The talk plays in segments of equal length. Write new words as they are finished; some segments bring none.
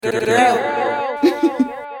Girl, what?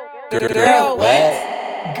 Girl,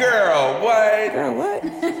 what? Girl, what?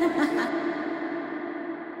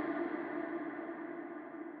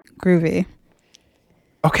 Groovy.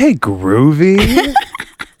 Okay, groovy.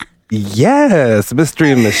 Yes,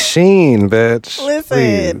 Mystery Machine, bitch.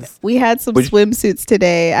 Listen, Please. we had some swimsuits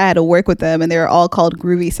today. I had to work with them, and they were all called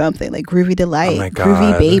Groovy something, like Groovy Delight, Oh my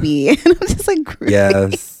Groovy God. Baby. And I'm just like, Groovy.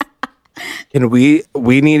 Yes. Can we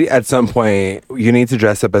need at some point, you need to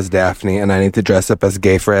dress up as Daphne and I need to dress up as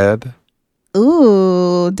Gay Fred.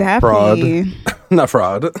 Ooh, Daphne. Not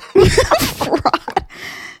fraud. Fraud.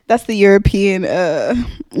 That's the European,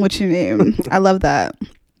 what's your name? I love that.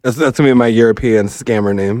 That's gonna be my European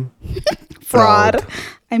scammer name. Fraud.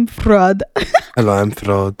 I'm fraud. Hello, I'm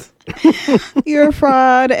fraud. You're a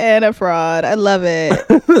fraud and a fraud. I love it.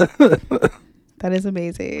 That is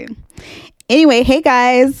amazing. Anyway, hey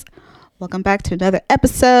guys. Welcome back to another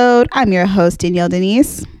episode. I'm your host, Danielle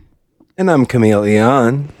Denise. And I'm Camille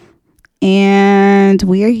Eon. And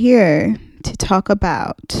we are here to talk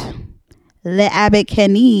about Le Abbot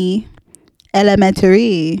Kenny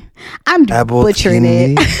Elementary. I'm butchering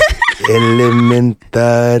it.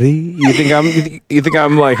 Elementary. You think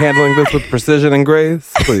I'm like handling this with precision and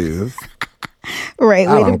grace? Please. Right,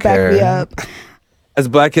 I way to don't back me care. up. As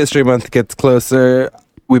Black History Month gets closer,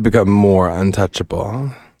 we become more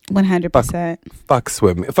untouchable. 100%. Fuck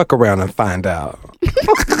swim. Fuck around and find out.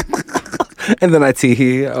 And then I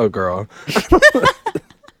tee. Oh, girl.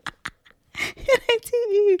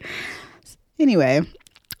 Anyway,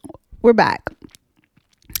 we're back.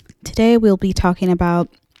 Today we'll be talking about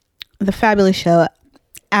the fabulous show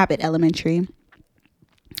Abbott Elementary,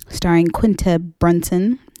 starring Quinta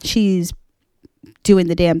Brunson. She's doing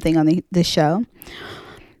the damn thing on the show.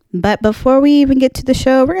 But before we even get to the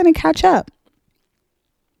show, we're going to catch up.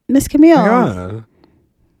 Miss Camille. Oh my God.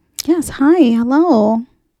 Yes, hi. Hello.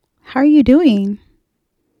 How are you doing?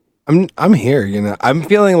 I'm here, you know. I'm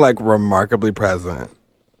feeling like remarkably present,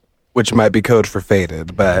 which might be code for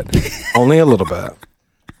faded, but only a little bit.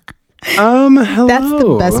 Hello. That's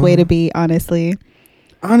the best way to be, honestly.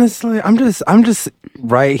 Honestly, I'm just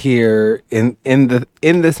right here in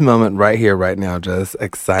this moment right here right now, just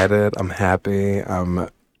excited. I'm happy. I'm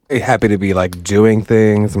happy to be like doing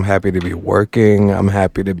things. I'm happy to be working. I'm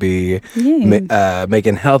happy to be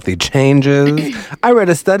making healthy changes. I read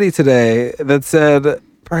a study today that said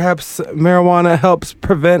perhaps marijuana helps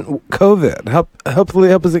prevent COVID. Hopefully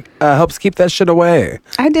helps keep that shit away.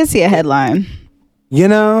 I did see a headline. You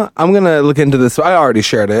know, I'm going to look into this. I already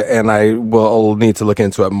shared it, and I will need to look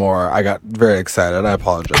into it more. I got very excited. I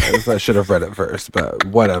apologize. I should have read it first, but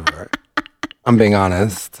whatever. I'm being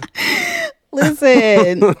honest.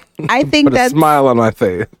 Listen, I think Put a that's... smile on my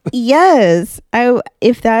face. Yes.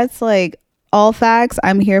 If that's like all facts,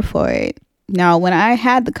 I'm here for it. Now, when I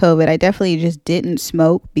had the COVID, I definitely just didn't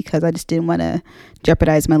smoke because I just didn't want to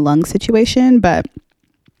jeopardize my lung situation. But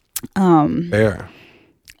Fair.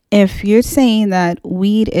 if you're saying that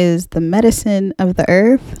weed is the medicine of the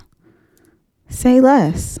earth, say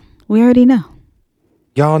less. We already know.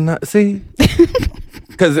 Y'all not see?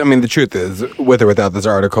 Because, I mean, the truth is, with or without this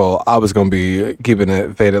article, I was going to be keeping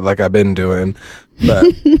it faded like I've been doing. But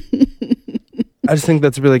I just think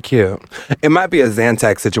that's really cute. It might be a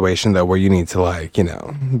Zantac situation, though, where you need to, like, you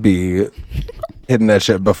know, be hitting that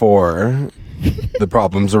shit before the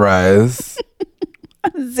problems arise.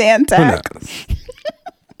 Zantac. Who knows?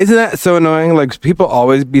 Isn't that so annoying? Like, people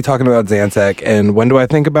always be talking about Zantac, and when do I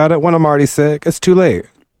think about it? When I'm already sick. It's too late.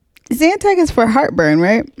 Zantac is for heartburn,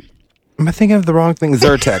 right? Am I thinking of the wrong thing?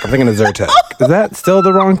 Zyrtec. I'm thinking of Zyrtec. Is that still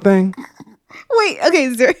the wrong thing? Wait, okay, I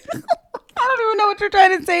don't even know what you're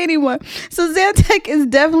trying to say anymore. So Zantac is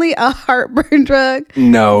definitely a heartburn drug.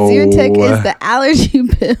 No. Zyrtec is the allergy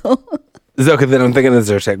pill. Okay, then I'm thinking of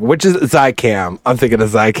Zyrtec, which is Zicam. I'm thinking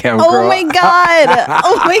of Zicam, girl. Oh my god!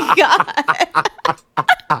 Oh my god!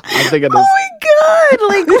 I'm thinking of... Oh my god!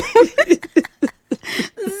 Like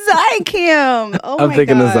Zicam. Oh I'm my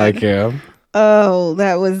thinking god. of Zicam. Oh,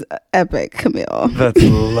 that was epic, Camille. That's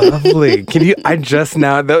lovely. Can you... I just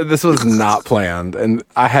now... This was not planned, and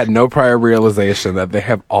I had no prior realization that they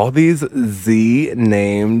have all these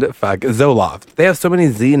Z-named... Zoloft. They have so many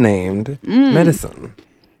Z-named medicine.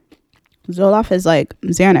 Zoloft is like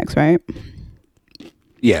Xanax, right?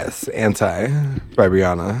 Yes,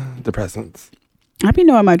 anti-Vibriana depressants. I be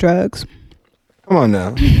knowing my drugs. Come on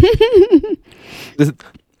now.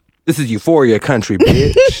 This is Euphoria country,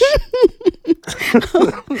 bitch.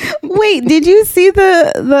 Wait, did you see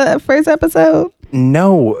the first episode?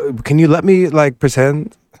 No. Can you let me, like,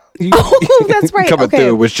 pretend? Oh, that's right. Coming Okay.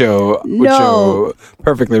 through with your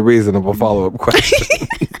perfectly reasonable follow-up question.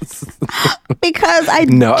 Because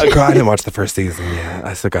No, girl, I didn't watch the first season yet.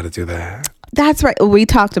 I still got to do that. That's right. We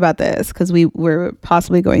talked about this because we were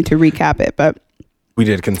possibly going to recap it, but We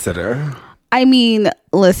did consider. I mean,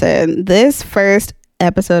 listen, this first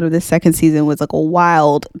episode of the second season was like a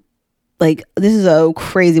wild, like, this is a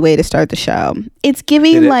crazy way to start the show. It's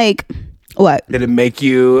giving like, what?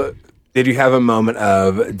 Did you have a moment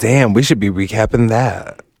of, damn, we should be recapping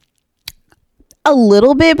that? A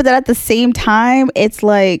little bit, but then at the same time, it's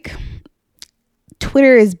like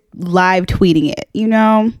Twitter is live tweeting it, you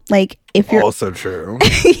know? Like, if you're Also true.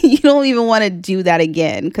 you don't even want to do that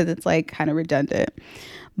again because it's like kind of redundant.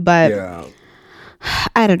 But Yeah.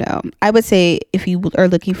 I don't know. I would say if you are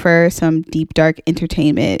looking for some deep, dark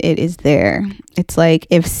entertainment, it is there. It's like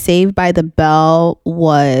if Saved by the Bell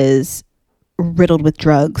was riddled with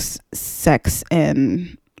drugs, sex,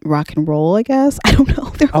 and rock and roll, I guess. I don't know.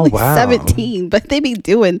 They're only 17, but they be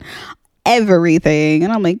doing everything.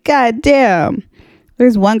 And I'm like, God damn.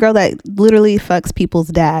 There's one girl that literally fucks people's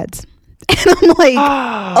dads. And I'm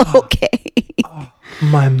like, okay.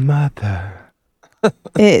 My mother.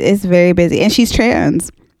 It is very busy. And she's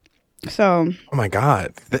trans. So. Oh my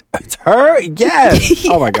God. It's her? Yes.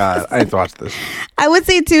 Oh my God. I need to watch this. I would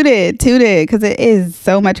say tune in because it is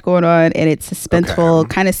so much going on and it's suspenseful,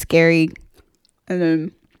 kind of scary, and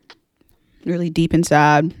then really deep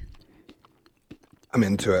inside. I'm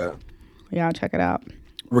into it. Yeah, check it out.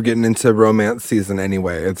 We're getting into romance season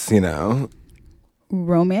anyway. It's,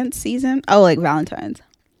 Romance season? Oh, like Valentine's.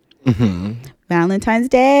 Valentine's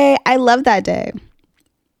Day. I love that day.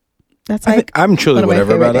 That's like I'm truly one of my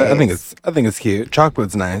whatever about favorite it. days. I think it's cute.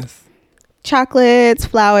 Chocolate's nice. Chocolates,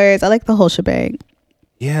 flowers. I like the whole shebang.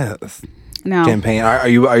 Yes. No. Champagne. Are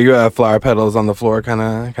you flower petals on the floor kind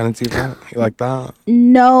of diva? You like that?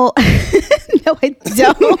 No. No, I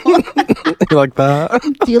don't. You like that?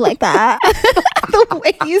 Do you like that? The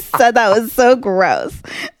way you said that was so gross.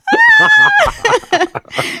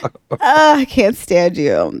 I can't stand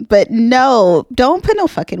you. But no, don't put no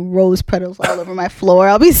fucking rose petals all over my floor.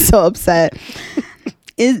 I'll be so upset.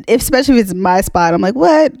 Especially if it's my spot. I'm like,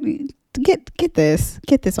 what? Get this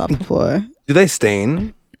off the floor. Do they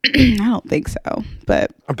stain? I don't think so.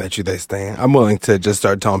 But I bet you they stain. I'm willing to just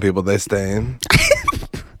start telling people they stain.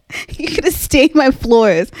 you're gonna stain my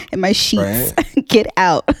floors and my sheets. Right? Get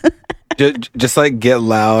out. just like get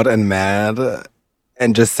loud and mad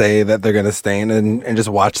and just say that they're gonna stain and just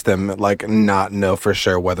watch them like not know for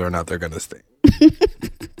sure whether or not they're gonna stain.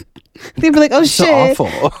 They'd be like, oh shit. So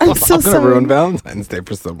awful. I'm so gonna sorry. ruin Valentine's Day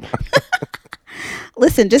for someone.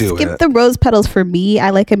 Listen, just Do skip it. the rose petals for me. I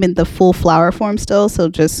like them in the full flower form still, so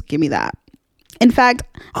just give me that. In fact,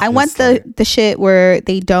 I want the shit where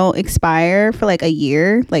they don't expire for like a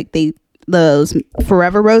year. Like those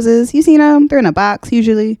forever roses. You seen them? They're in a box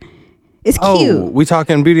usually. It's cute. Oh, we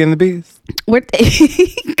talking Beauty and the Beast? We're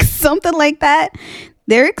something like that.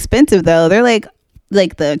 They're expensive though. They're like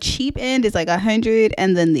the cheap end is like 100,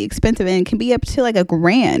 and then the expensive end can be up to like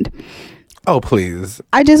 $1,000. Oh please!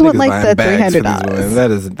 I just want Niggas like the buying bags for these $300. women.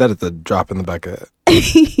 That is a drop in the bucket.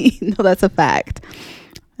 No, that's a fact.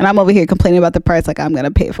 And I'm over here complaining about the price like I'm gonna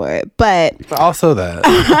pay for it. But Also that.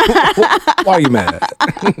 Why are you mad?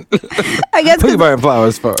 I guess Who you buying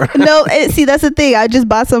flowers for? no, see, that's the thing. I just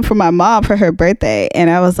bought some for my mom for her birthday, and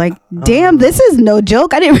I was like, damn, this is no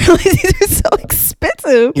joke. I didn't realize these were so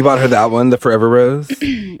expensive. You bought her that one, the Forever Rose?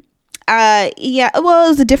 Yeah, well, it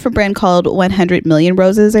was a different brand called 100 Million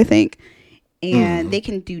Roses, I think. And they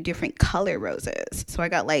can do different color roses. So I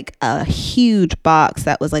got like a huge box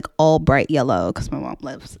that was like all bright yellow because my mom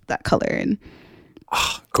loves that color. And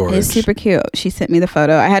Gorgeous. it's super cute. She sent me the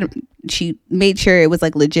photo. She made sure it was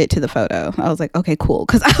like legit to the photo. I was like, okay, cool.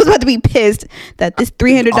 Because I was about to be pissed that this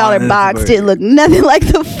 $300 box Honestly. didn't look nothing like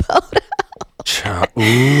the photo.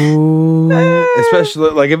 Ooh.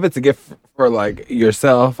 Especially like if it's a gift for like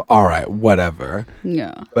yourself, all right, whatever.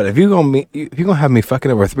 Yeah. But if you're gonna have me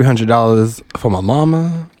fucking over $300 for my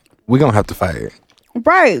mama, we gonna have to fight.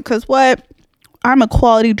 Right. Because what? I'm a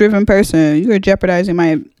quality driven person. You're jeopardizing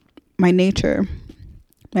my nature,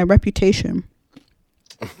 my reputation.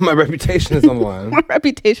 My reputation is on the line. My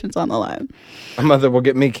reputation's on the line. My mother will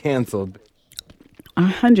get me canceled.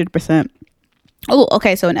 100%. Oh,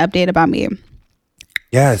 okay. So an update about me.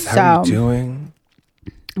 Yes. How are So- you doing?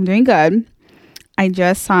 I'm doing good. I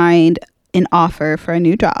just signed an offer for a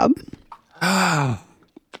new job.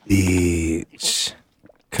 Beach.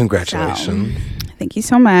 Congratulations. Thank you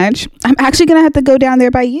so much. I'm actually going to have to go down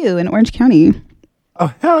there by you in Orange County.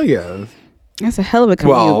 Oh hell yes. That's a hell of a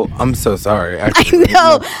commute. Well, I'm so sorry. I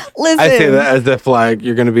know. Listen. I say that as if like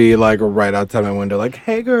you're gonna be like right outside my window, like,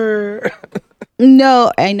 hey girl.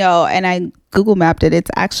 No, I know. And I Google mapped it.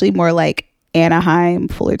 It's actually more like Anaheim,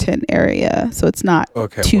 Fullerton area. So it's not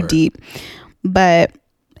too deep. But,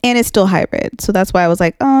 and it's still hybrid. So that's why I was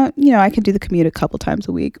like, I can do the commute a couple times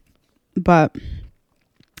a week. But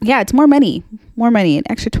yeah, it's more money. An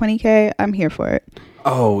extra $20K. I'm here for it.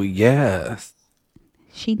 Oh, yes.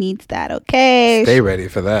 She needs that. Okay. Stay ready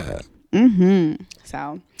for that.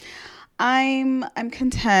 So I'm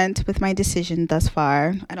content with my decision thus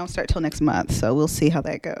far. I don't start till next month, so we'll see how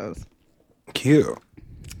that goes. Cute.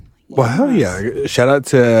 Yes. Well, hell yeah. Shout out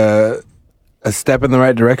to a step in the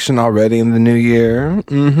right direction already in the new year.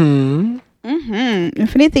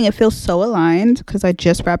 If anything, it feels so aligned because I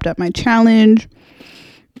just wrapped up my challenge.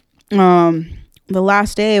 The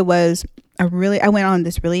last day was I went on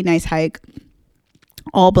this really nice hike.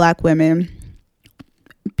 All Black women.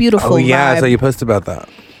 Beautiful. Oh, yeah. vibe. So you posted about that.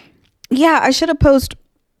 Yeah, I should have posted.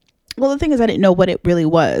 Well, the thing is, I didn't know what it really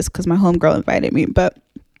was because my homegirl invited me, but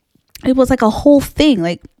it was like a whole thing,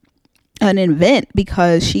 like an event,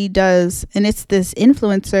 because she does, and it's this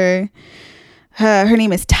influencer. Her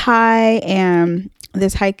name is Ty, and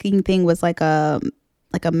this hiking thing was like a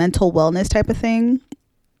mental wellness type of thing,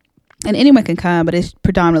 and anyone can come, but it's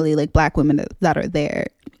predominantly like Black women that are there.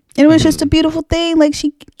 And it was just a beautiful thing. Like,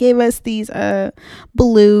 she gave us these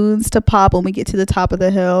balloons to pop when we get to the top of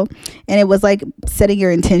the hill. And it was like setting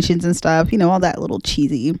your intentions and stuff. All that little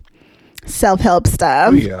cheesy self-help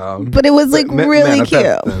stuff. Yeah. But it was like really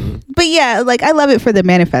cute. But yeah, like I love it for the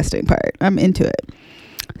manifesting part. I'm into it.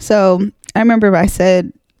 So I remember I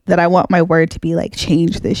said that I want my word to be like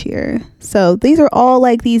change this year. So these are all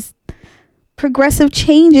like these progressive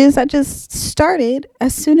changes I just started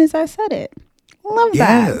as soon as I said it. Love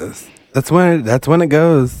that. Yes. That's when it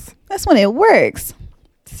goes. That's when it works.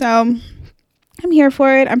 So I'm here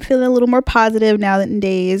for it. I'm feeling a little more positive now than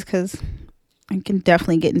days, because I can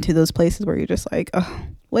definitely get into those places where you're just like, oh,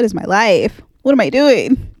 what is my life? What am I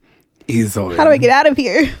doing? Easily. How do I get out of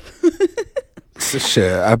here?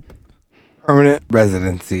 Shit. Permanent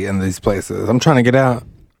residency in these places. I'm trying to get out.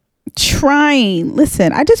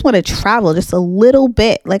 Listen, I just want to travel just a little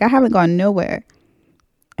bit. Like, I haven't gone nowhere.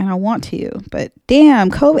 And I want to, but damn,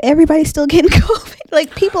 COVID, everybody's still getting COVID.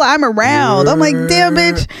 Like, people I'm around, I'm like, damn,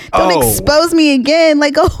 bitch, don't expose me again.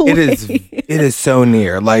 Like, it is so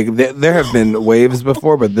near. Like, there have been waves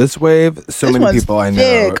before, but this wave, so many people I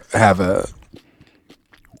know have it.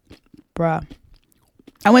 Bruh,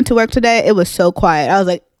 I went to work today. It was so quiet. I was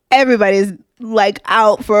like, everybody's like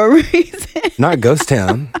out for a reason. Not Ghost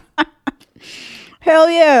Town.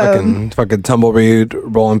 Hell yeah. Fucking tumbleweed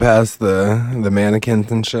rolling past the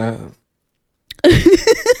mannequins and shit.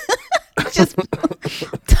 Just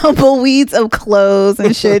tumbleweeds of clothes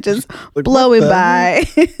and shit just like, blowing by.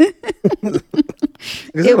 Is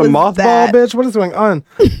it a mothball, bitch? What is going on?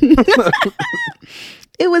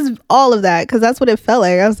 It was all of that, because that's what it felt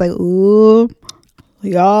like. I was like, ooh,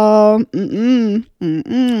 y'all,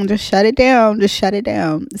 just shut it down. Just shut it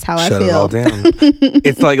down. That's how I feel. Shut it all down.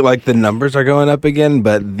 It's like the numbers are going up again,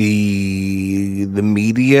 but the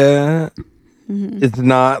media is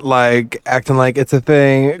not like acting like it's a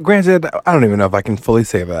thing. Granted, I don't even know if I can fully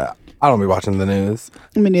say that. I don't be watching the news.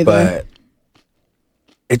 Me neither. But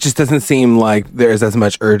it just doesn't seem like there's as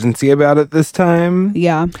much urgency about it this time.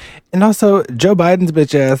 Yeah. And also, Joe Biden's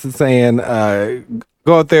bitch ass is saying,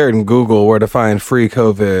 go out there and Google where to find free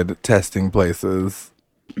COVID testing places.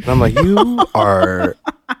 And I'm like, you are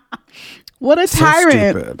what a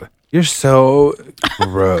tyrant. Stupid. You're so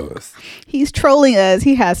gross. He's trolling us.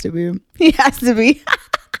 He has to be. He has to be.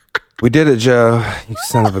 We did it, Joe. You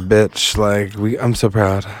son of a bitch. Like, I'm so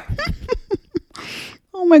proud.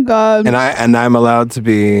 Oh my God. And I'm allowed to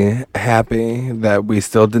be happy that we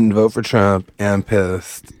still didn't vote for Trump, and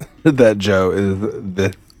pissed that Joe is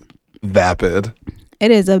this vapid.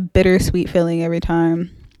 It is a bittersweet feeling every time.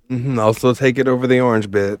 I'll still take it over the orange,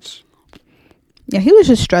 bitch. Yeah, he was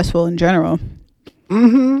just stressful in general.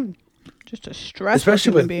 Just a stressful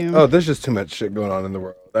Especially being. Oh, there's just too much shit going on in the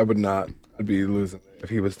world. I'd be losing it if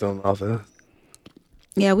he was still in office.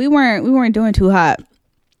 Yeah, we weren't doing too hot.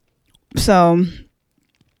 So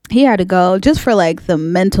he had to go just for like the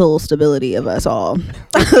mental stability of us all.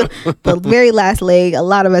 The very last leg, a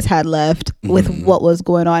lot of us had left with what was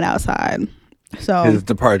going on outside. So his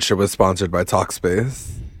departure was sponsored by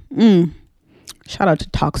Talkspace. Shout out to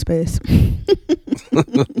Talkspace.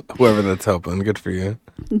 Whoever that's helping, good for you.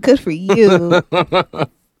 Good for you.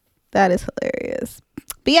 That is hilarious.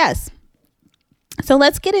 But yes, so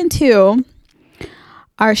let's get into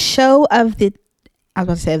our show of the I was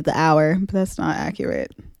about to say of the hour, but that's not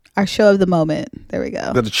accurate. Our show of the moment. There we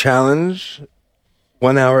go. The challenge,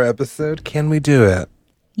 1 hour episode. Can we do it?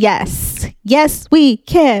 Yes. Yes, we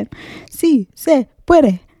can. Si, se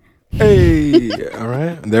puede. Hey. All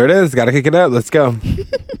right. There it is. Got to kick it out. Let's go.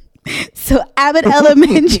 So Abbott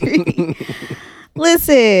Elementary.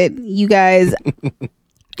 Listen, you guys,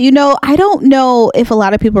 I don't know if a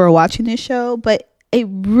lot of people are watching this show, but it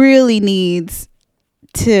really needs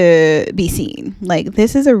to be seen. Like,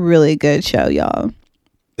 this is a really good show, y'all.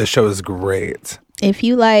 The show is great. If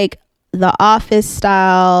you like the Office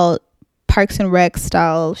style, Parks and Rec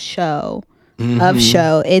style show,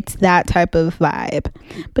 it's that type of vibe.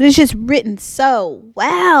 But it's just written so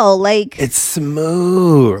well. Like, it's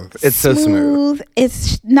smooth. It's so smooth.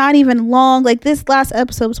 It's not even long. Like, this last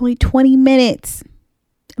episode was only 20 minutes.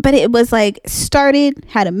 But it was like started,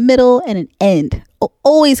 had a middle, and an end.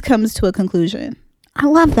 Always comes to a conclusion. I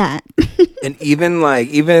love that. And even like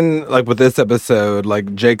with this episode,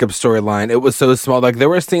 like Jacob's storyline, it was so small. Like, there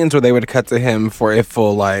were scenes where they would cut to him for a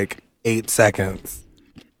full like 8 seconds.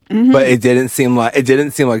 But it didn't seem like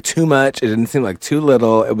too much. It didn't seem like too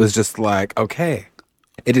little. It was just like, okay.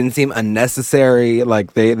 It didn't seem unnecessary.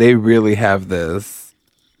 Like, they really have this.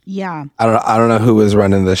 Yeah. I don't know who is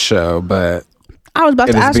running this show, but I was about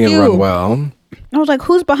to ask you. It is being run well. I was like,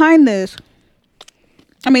 who's behind this?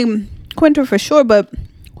 I mean, Quinta for sure, but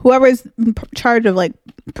whoever is in charge of like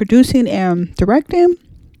producing and directing,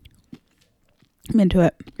 I'm into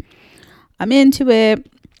it.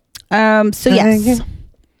 So yes.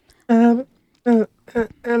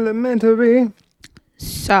 Elementary.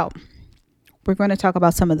 So we're going to talk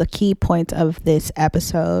about some of the key points of this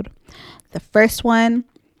episode. The first one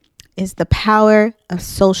is the power of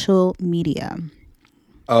social media.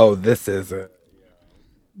 Oh, this is it.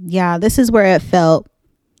 Yeah, this is where it felt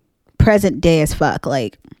present day as fuck.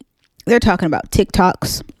 Like, they're talking about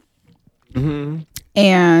TikToks.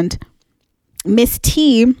 And Miss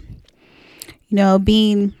T,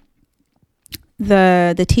 being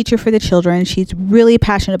the teacher for the children, she's really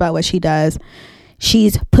passionate about what she does.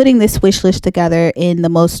 She's putting this wish list together in the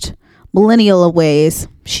most millennial of ways.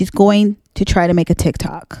 She's going to try to make a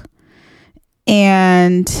TikTok.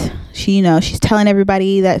 And she's telling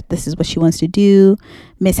everybody that this is what she wants to do.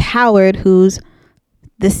 Miss Howard, who's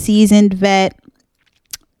the seasoned vet,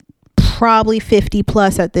 probably 50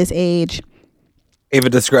 plus at this age. Ava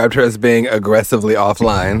described her as being aggressively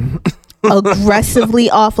offline. Aggressively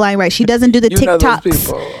offline, right? She doesn't do the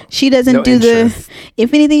TikToks. She doesn't do interest.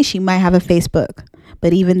 If anything, she might have a Facebook,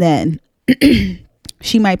 but even then,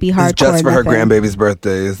 she might be hardcore. It's just for her grandbaby's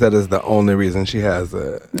birthdays. That is the only reason she has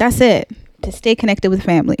it. That's it, to stay connected with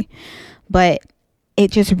family. But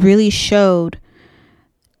it just really showed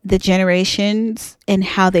the generations and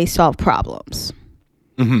how they solve problems.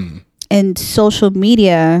 And social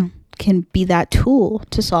media can be that tool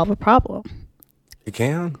to solve a problem. It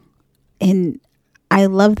can. And I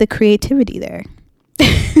love the creativity there.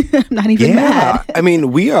 I'm not even mad. I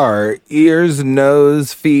mean, we are ears,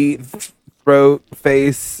 nose, feet, throat,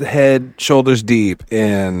 face, head, shoulders deep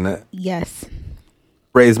in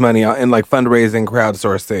raise money and like fundraising,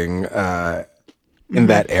 crowdsourcing in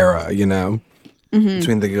that era,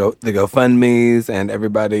 between the GoFundMes and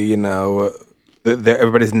everybody,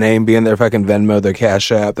 everybody's name being their fucking Venmo, their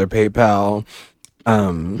Cash App, their PayPal.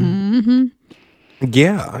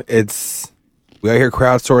 Yeah, we are here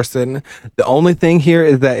crowdsourcing. The only thing here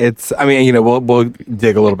is that we'll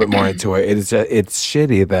dig a little bit more into it. It's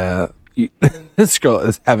shitty that this girl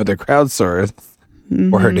is having to crowdsource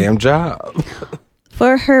for her damn job.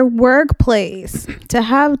 For her workplace, to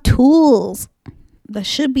have tools that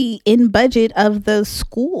should be in budget of the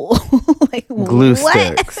school. Like, glue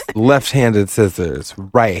sticks, left-handed scissors,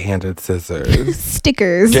 right-handed scissors,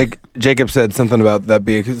 stickers. Jacob said something about that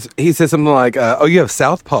being, he said something like, oh, you have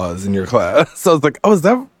southpaws in your class. So I was like, oh, is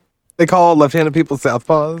that, they call left-handed people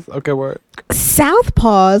southpaws? Okay, word.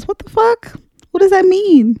 Southpaws? What the fuck? What does that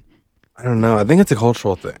mean? I don't know. I think it's a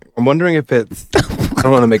cultural thing. I'm wondering if it's, I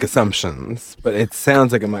don't want to make assumptions, but it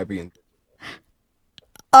sounds like it might be.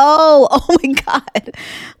 Oh my God.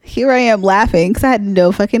 Here I am laughing because I had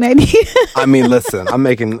no fucking idea. I mean, listen, I'm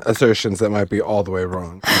making assertions that might be all the way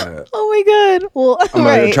wrong. Oh my God. Well, I'm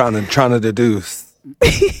right. trying to deduce.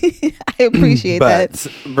 I appreciate that.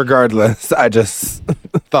 But regardless, I just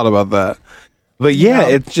thought about that. But yeah,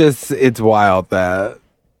 it's wild that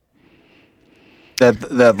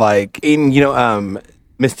like,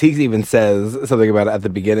 Miss Teagues even says something about it at the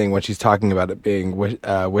beginning when she's talking about it being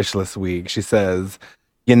wishless week. She says,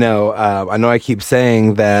 I know I keep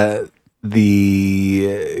saying that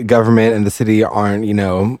the government and the city aren't,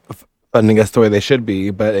 funding us the way they should be,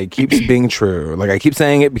 but it keeps being true. Like, I keep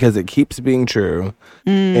saying it because it keeps being true.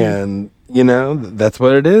 And, you know, that's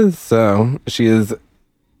what it is. So she is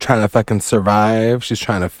trying to fucking survive. She's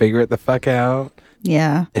trying to figure it the fuck out.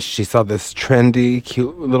 Yeah. And she saw this trendy,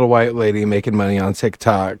 cute little white lady making money on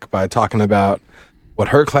TikTok by talking about what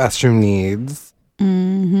her classroom needs.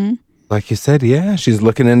 Mm-hmm. Like you said, yeah, she's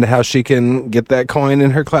looking into how she can get that coin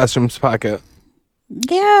in her classroom's pocket.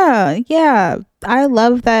 Yeah. I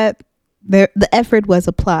love that the effort was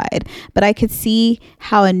applied, but I could see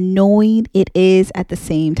how annoying it is at the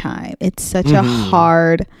same time. It's such a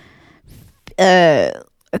hard, a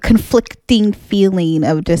conflicting feeling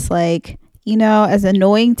of just like, you know, as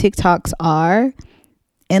annoying TikToks are,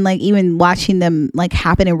 and like even watching them like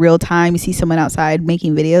happen in real time, you see someone outside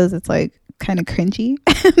making videos, it's like kind of cringy.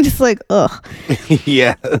 Just like, ugh.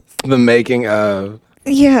 Yes, the making of.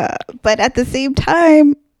 Yeah, but at the same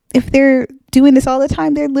time, if they're doing this all the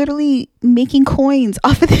time, they're literally making coins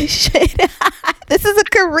off of this shit. This is a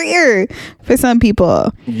career for some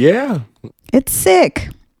people. Yeah. It's sick.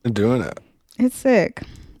 They're doing it. It's sick.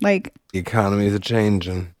 Like, the economy is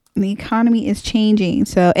changing. The economy is changing.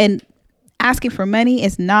 So, and asking for money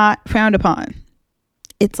is not frowned upon.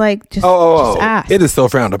 It's like, just ask. It is so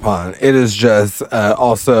frowned upon. It is just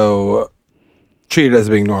also treated as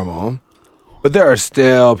being normal. But there are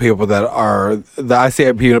still people I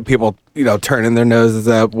see people, you know, turning their noses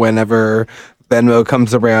up whenever Venmo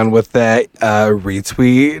comes around with that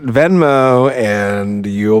retweet Venmo, and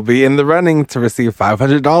you'll be in the running to receive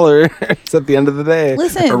 $500 at the end of the day.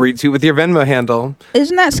 Listen, a retweet with your Venmo handle.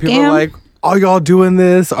 Isn't that scam? People are like, all y'all doing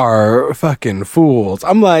this are fucking fools.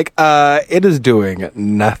 I'm like, it is doing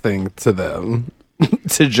nothing to them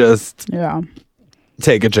to just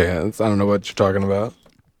take a chance. I don't know what you're talking about.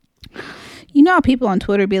 You know how people on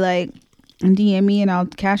Twitter be like, DM me and I'll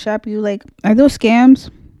cash app you? Like, are those scams?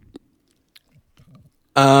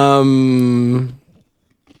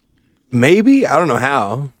 Maybe. I don't know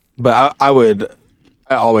how, but I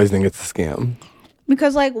always think it's a scam.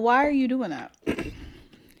 Because, like, why are you doing that?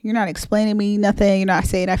 You're not explaining me nothing. You're not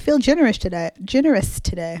saying I feel generous today.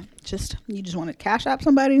 Just you just want to cash app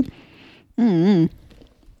somebody.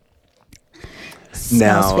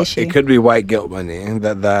 Now fishy. it could be white guilt money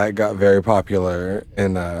that got very popular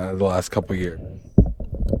in the last couple years.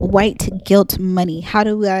 White guilt money. How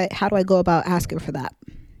do I go about asking for that?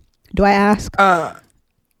 Do I ask?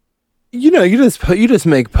 You know, you just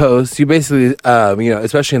make posts. You basically, you know,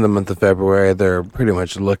 especially in the month of February, they're pretty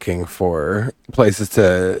much looking for places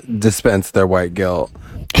to dispense their white guilt.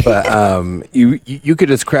 But you could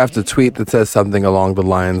just craft a tweet that says something along the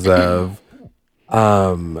lines of,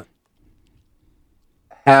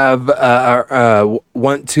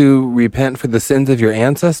 want to repent for the sins of your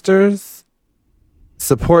ancestors?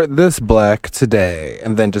 Support this Black today,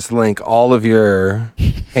 and then just link all of your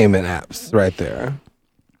payment apps right there.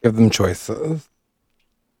 Give them choices.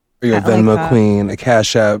 Or your Venmo Queen, a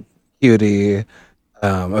Cash App Cutie,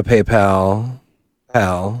 a PayPal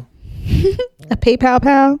Pal. A PayPal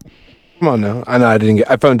Pal? Come on now. I know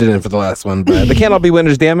I phoned it in for the last one, but they can't all be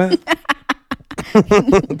winners, damn it.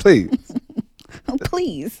 Please. Oh,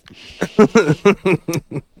 please.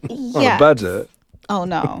 On a budget. Oh,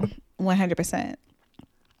 no. 100%.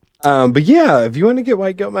 But yeah, if you want to get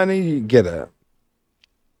white guilt money, you get it.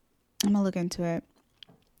 I'm gonna look into it.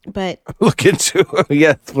 But look into it.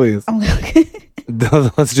 Yes, please.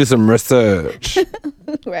 Let's do some research.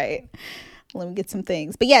 Right. Let me get some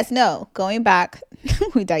things. But yes, no. Going back,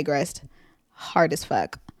 we digressed. Hard as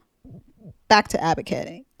fuck. Back to Abbott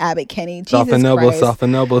Kenny. Jesus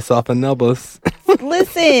Soften nobles.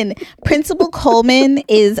 Listen, Principal Coleman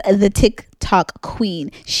is the TikTok queen.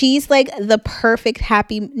 She's like the perfect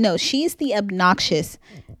she's the obnoxious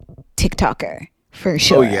TikToker for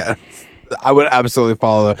sure. Oh yeah. I would absolutely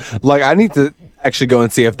follow her. Like, I need to actually go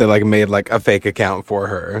and see if they like made like a fake account for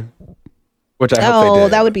her. Which I hope they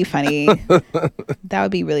did. That would be funny. That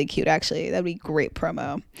would be really cute, actually. That would be great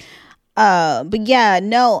promo. But yeah,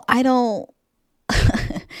 no, I don't.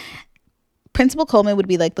 Principal Coleman would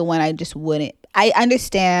be like the one I just wouldn't. I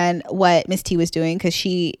understand what Miss T was doing because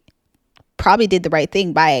she probably did the right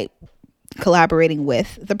thing by collaborating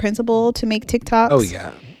with the principal to make TikToks. Oh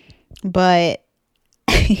yeah. But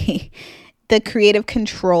the creative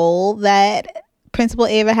control that Principal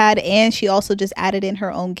Ava had, and she also just added in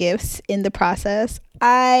her own gifts in the process.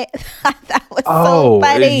 I thought that was so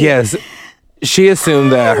funny. Yes. She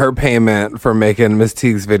assumed that her payment for making Miss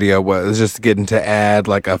T's video was just getting to add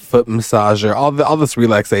like a foot massager, all this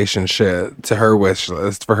relaxation shit to her wish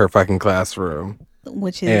list for her fucking classroom.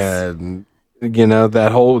 Which is, and you know,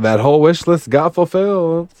 that whole wish list got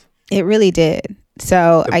fulfilled. It really did.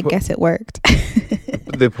 So I guess it worked.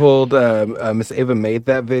 They pulled, Miss Ava made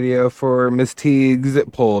that video for Miss Teagues.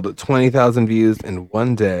 It pulled 20,000 views in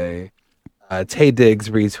one day. Tay Diggs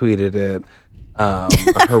retweeted it.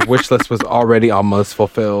 Her wish list was already almost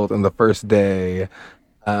fulfilled in the first day.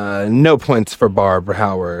 No points for Barb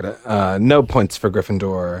Howard. No points for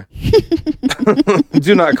Gryffindor.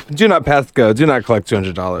 do not pass go. Do not collect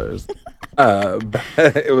 $200.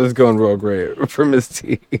 It was going real great for Miss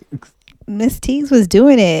Teagues. Miss Teagues was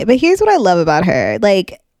doing it. But here's what I love about her.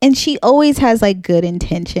 Like, and she always has like good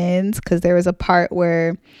intentions, because there was a part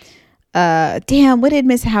where damn, what did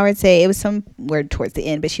Miss Howard say? It was somewhere towards the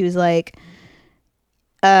end, but she was like,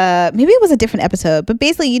 maybe it was a different episode, but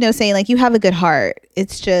basically, you know, saying like, you have a good heart.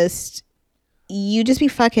 It's just, you just be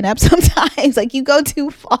fucking up sometimes. Like, you go too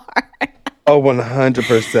far. Oh,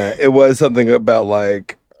 100%. It was something about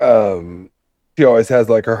like, she always has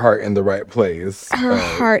like her heart in the right place. Her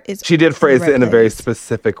heart is. She did phrase right it in a very place.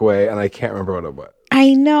 specific way, and I can't remember what it was.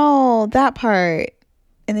 I know that part.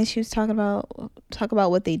 And then she was talk about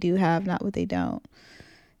what they do have, not what they don't.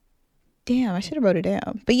 Damn, I should have wrote it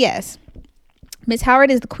down. But yes, Miss Howard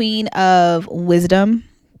is the queen of wisdom.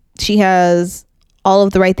 She has all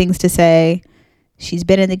of the right things to say. She's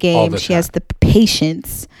been in the game. She has the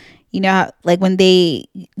patience. You know, how, like when they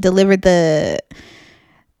delivered the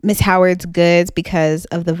Miss Howard's goods because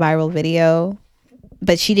of the viral video,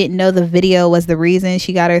 but she didn't know the video was the reason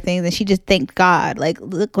she got her things, and she just thanked God. Like,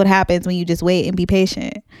 look what happens when you just wait and be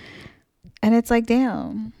patient. And it's like,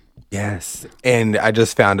 damn. Yes. And I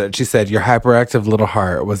just found it. She said, your hyperactive little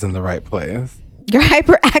heart was in the right place. Your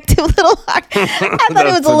hyperactive little heart. I thought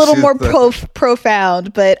it was a little more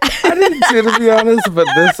profound, but I didn't too, to be honest, but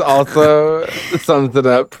this also sums it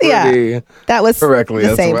up pretty that was correctly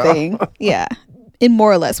the as same well. thing. Yeah. In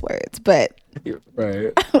more or less words, but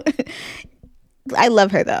right. I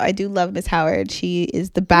love her though. I do love Miss Howard. She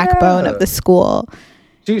is the backbone of the school.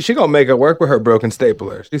 She gonna make it work with her broken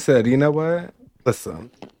stapler. She said, you know what?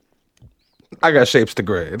 Listen, I got shapes to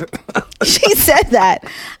grade. She said that.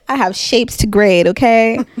 I have shapes to grade,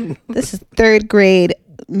 okay? This is third grade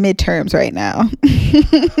midterms right now.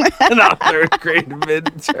 Not third grade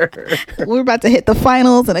midterm. We're about to hit the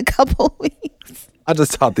finals in a couple weeks. I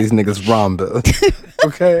just taught these niggas rhombus.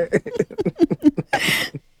 Okay?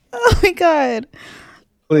 Oh my God.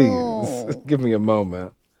 Please, give me a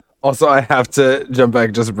moment. Also, I have to jump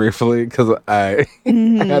back just briefly because I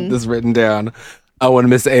had this written down. When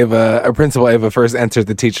Miss Ava, Principal Ava, first entered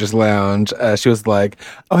the teacher's lounge, she was like,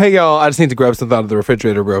 oh, hey, y'all, I just need to grab something out of the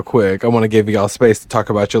refrigerator real quick. I want to give y'all space to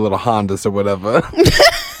talk about your little Hondas or whatever.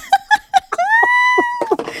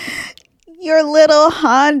 Your little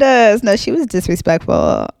Hondas. No, she was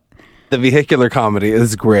disrespectful. The vehicular comedy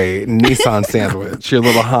is great. Nissan sandwich, your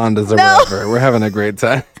little Hondas or whatever. We're having a great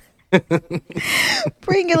time.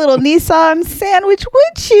 Bring your little Nissan sandwich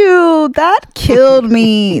with you. That killed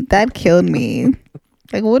me. That killed me.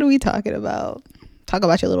 Like, what are we talking about? Talk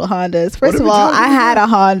about your little Hondas. First of all, I had a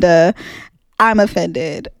Honda. I'm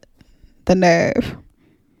offended. The nerve.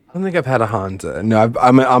 I don't think I've had a Honda. No,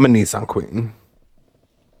 I'm a Nissan queen.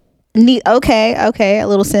 Okay. A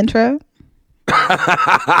little Sentra.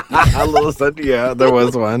 A little Sentra, yeah, there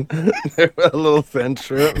was one. A little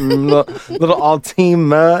Sentra, little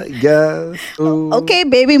Altima, yes. Ooh. Okay,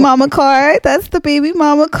 baby mama car. That's the baby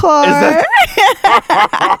mama car.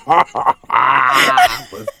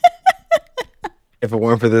 If it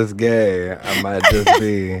weren't for this gay, I might just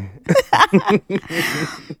be.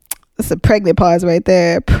 It's a pregnant pause right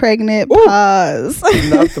there. Pregnant pause.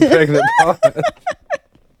 Not the pregnant pause.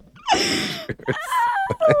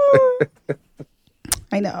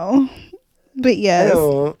 I know, but yes.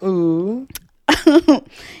 Oh, ooh.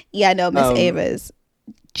 Yeah, no, Miss Ava is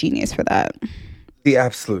genius for that. The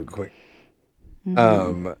absolute queen.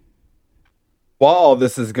 While all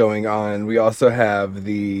this is going on, we also have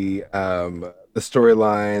the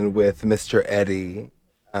storyline with Mr. Eddie.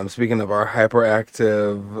 Speaking of our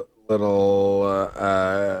hyperactive little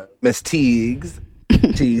Miss Teagues,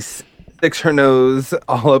 she sticks her nose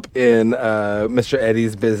all up in Mr.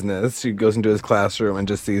 Eddie's business. She goes into his classroom and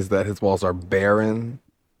just sees that his walls are barren.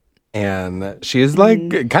 And she's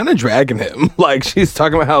like kind of dragging him. Like, she's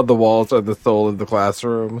talking about how the walls are the soul of the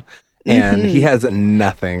classroom. And he has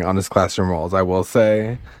nothing on his classroom walls, I will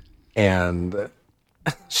say. And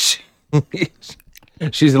she's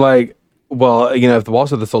like, well, you know, if the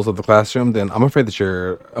walls are the souls of the classroom, then I'm afraid that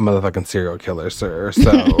you're a motherfucking serial killer, sir.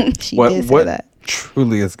 So what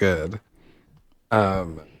truly is good?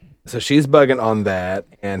 So she's bugging on that,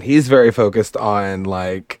 and he's very focused on,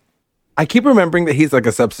 like, I keep remembering that he's like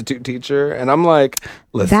a substitute teacher, and I'm like,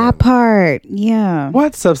 listen, That part, yeah.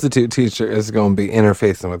 what substitute teacher is going to be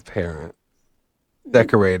interfacing with parents,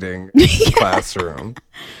 decorating classroom?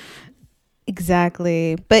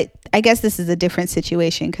 Exactly. But I guess this is a different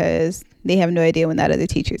situation because they have no idea when that other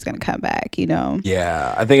teacher is going to come back, you know?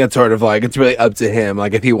 Yeah, I think it's sort of like, it's really up to him.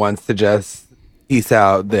 Like, if he wants to just peace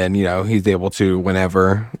out, then, you know, he's able to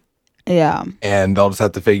whenever. Yeah. And they'll just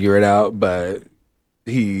have to figure it out. But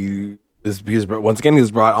he's once again, he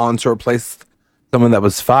was brought on to replace someone that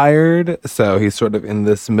was fired. So he's sort of in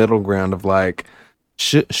this middle ground of like,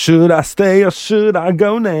 should I stay or should I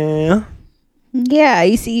go now? Yeah,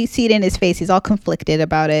 you see it in his face. He's all conflicted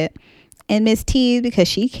about it. And Miss T, because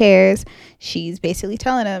she cares, she's basically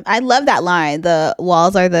telling him, I love that line, the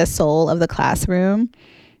walls are the soul of the classroom.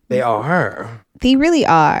 They are. They really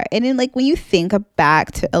are. And then, like, when you think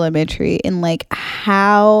back to elementary and, like,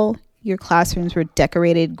 how your classrooms were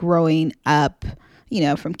decorated growing up, you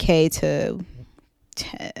know, from K to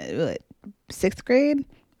 6th grade.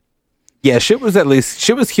 Yeah, shit was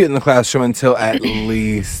cute in the classroom until at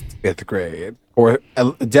least 5th grade. Or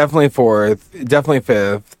definitely 4th, definitely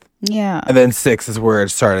 5th. Yeah. And then 6th is where it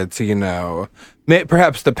started to, you know,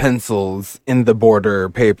 perhaps the pencils in the border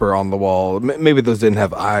paper on the wall, maybe those didn't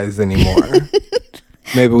have eyes anymore.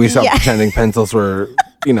 Maybe we stopped pretending pencils were,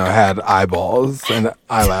 you know, had eyeballs and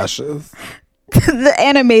eyelashes. The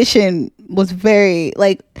animation was very,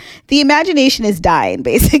 like, the imagination is dying,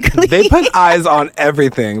 basically. They put eyes on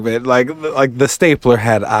everything, but like the stapler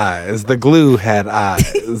had eyes, the glue had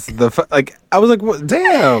eyes. I was like, well,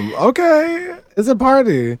 damn, okay, it's a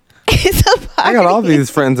party. It's a party. I got all these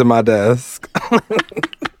friends in my desk.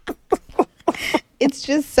 It's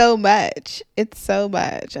just so much. It's so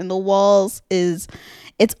much. And the walls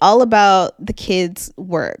it's all about the kids'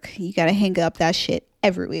 work. You got to hang up that shit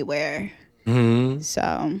everywhere. Mm-hmm.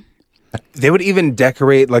 So they would even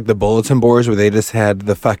decorate like the bulletin boards where they just had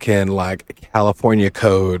the fucking like California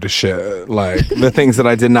code shit, like the things that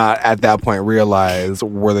I did not at that point realize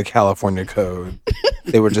were the California code.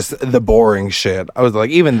 They were just the boring shit. I was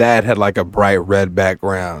like, even that had like a bright red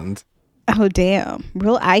background. Oh damn,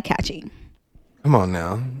 real eye catching. Come on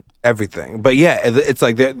now, everything. But yeah, it's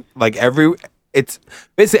like it's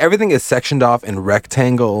basically everything is sectioned off in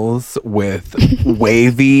rectangles with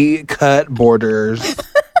wavy cut borders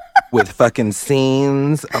with fucking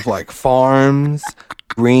scenes of like farms,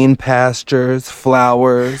 green pastures,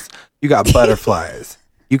 flowers. You got butterflies.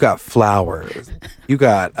 You got flowers. You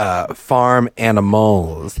got farm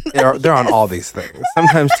animals. They're on all these things.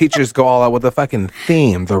 Sometimes teachers go all out with a fucking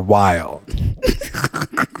theme. They're wild.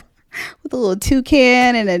 With a little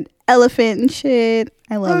toucan and an elephant and shit.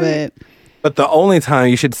 I love it. But the only time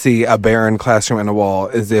you should see a barren classroom and a wall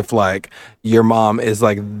is if like your mom is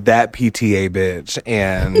like that PTA bitch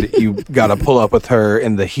and you gotta pull up with her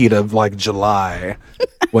in the heat of like July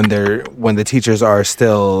when the teachers are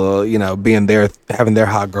still, you know, being there having their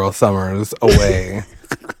hot girl summers away.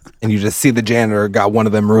 And you just see the janitor got one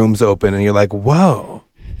of them rooms open and you're like, whoa,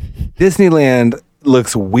 Disneyland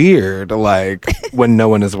looks weird like when no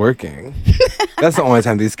one is working. That's the only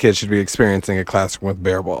time these kids should be experiencing a classroom with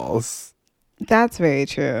bare walls. That's very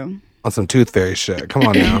true. On some Tooth Fairy shit. Come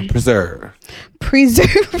on now. Preserve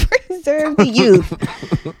the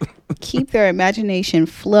youth. Keep their imagination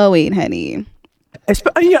flowing, honey.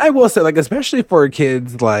 I will say, like, especially for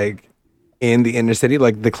kids like in the inner city,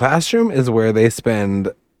 like the classroom is where they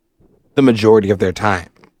spend the majority of their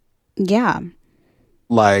time. Yeah.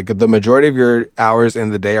 Like the majority of your hours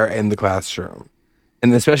in the day are in the classroom.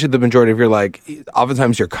 And especially the majority of your, like,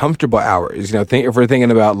 oftentimes your comfortable hours, you know, if we're thinking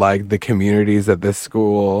about, like, the communities that this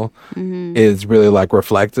school is really, like,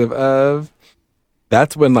 reflective of,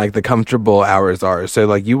 that's when, like, the comfortable hours are. So,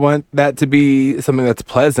 like, you want that to be something that's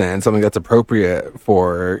pleasant, something that's appropriate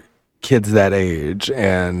for kids that age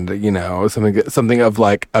and, you know, something of,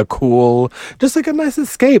 like, a cool, just, like, a nice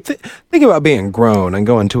escape. Think about being grown and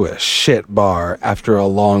going to a shit bar after a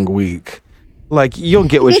long week. Like, you'll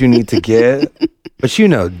get what you need to get. But you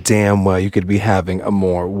know damn well you could be having a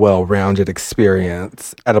more well-rounded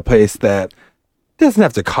experience at a place that doesn't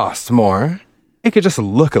have to cost more. It could just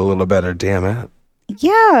look a little better, damn it.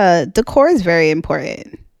 Yeah, decor is very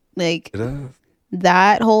important. Like, It is.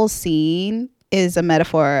 that whole scene is a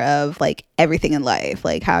metaphor of, like, everything in life.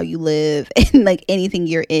 Like, how you live and, like, anything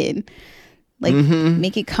you're in. Like,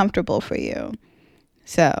 make it comfortable for you.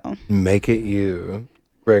 So. Make it you,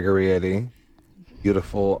 Gregory Eddy.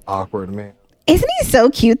 Beautiful, awkward man. Isn't he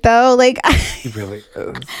so cute though? Like, He really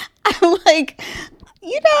is. I'm like,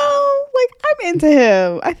 you know, like I'm into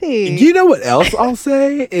him. I think. You know what else I'll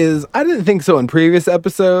say is I didn't think so in previous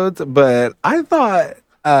episodes, but I thought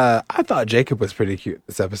I thought Jacob was pretty cute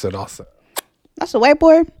this episode also. That's a white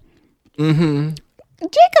boy. Mm-hmm.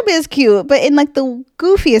 Jacob is cute, but in like the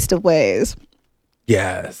goofiest of ways.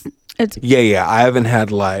 Yes. It's Yeah. I haven't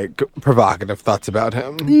had like provocative thoughts about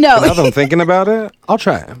him. No. But now that I'm thinking about it, I'll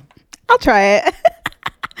try him. I'll try it.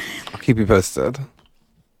 I'll keep you posted.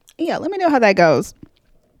 Yeah, let me know how that goes.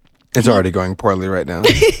 It's already going poorly right now.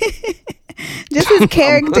 Just his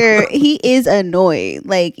character, he is annoying.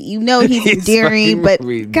 Like, you know, he's endearing, but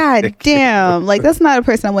ridiculous. god damn, like that's not a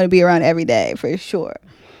person I want to be around every day for sure.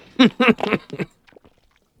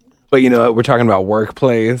 But you know what? We're talking about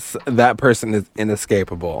workplace. That person is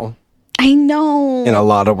inescapable I know. in a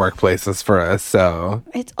lot of workplaces for us. So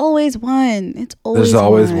It's always one. It's always there's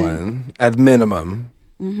always one at minimum.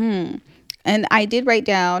 And I did write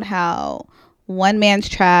down how one man's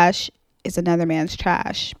trash is another man's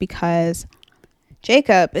trash, because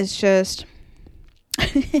Jacob is just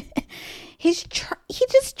he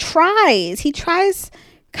just tries. He tries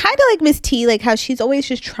kind of like Miss T, like how she's always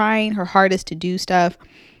just trying her hardest to do stuff.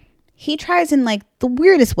 He tries in like the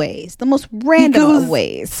weirdest ways, the most random of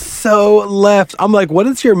ways. So left. I'm like, what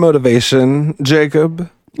is your motivation, Jacob?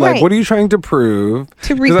 Like, Right. what are you trying to prove?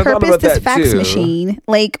 To 'Cause I thought repurpose about this that fax too. machine.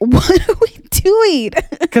 Like, what are we doing?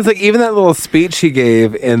 Because like even that little speech he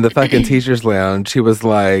gave in the fucking teachers' lounge, he was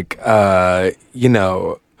like, you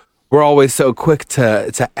know, we're always so quick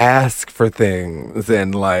to ask for things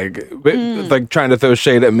and like like trying to throw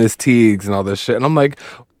shade at Miss Teagues and all this shit. And I'm like,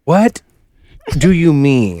 what do you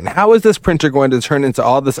mean? How is this printer going to turn into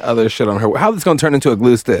all this other shit on her? How is this going to turn into a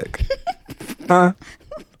glue stick? Huh?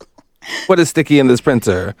 What is sticky in this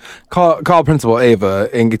printer? Call Principal Ava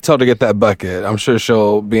and tell her to get that bucket. I'm sure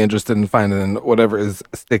she'll be interested in finding whatever is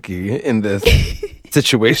sticky in this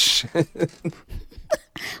situation.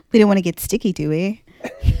 We don't want to get sticky, do we?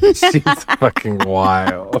 She's fucking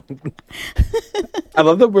wild. I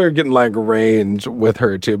love that we're getting like range with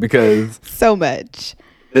her too, because So much.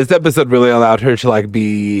 this episode really allowed her to like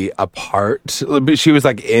be a part. She was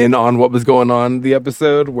like in on what was going on in the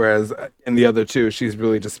episode, whereas in the other two, she's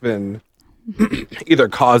really just been either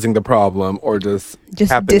causing the problem or just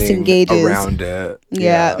happening disengages. around it.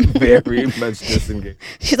 Yeah. Very much disengaged.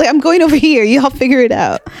 She's like, I'm going over here. Y'all figure it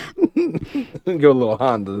out. Go a little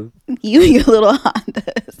Honda. You and your little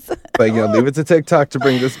Hondas. But leave it to TikTok to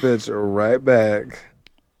bring this bitch right back.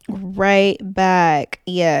 Right back.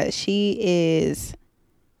 Yeah, she's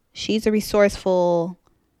a resourceful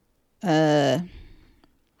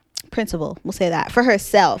principal. We'll say that. For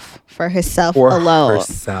herself alone.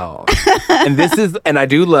 Herself. And I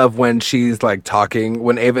do love when she's like talking,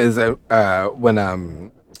 when Ava is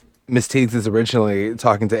when Miss Teagues is originally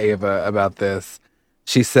talking to Ava about this.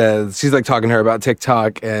 She says, she's like talking to her about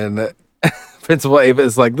TikTok, and Principal Ava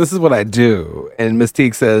is like, this is what I do. And Miss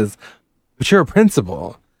Teague says, but you're a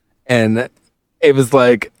principal. And Ava's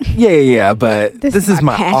like, yeah, but this is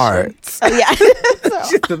my passion. art. Oh, yeah.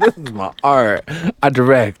 She said, this is my art. I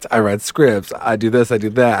direct, I write scripts, I do this, I do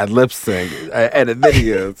that, I lip sync, I edit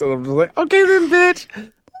videos. So I'm just like, okay then,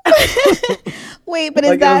 bitch. Wait, but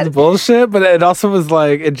Like, is that it was bullshit, but it also was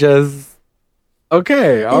like, it just,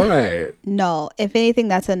 okay, all right. no? If anything,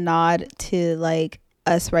 that's a nod to like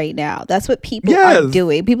us right now. That's what people Yes. are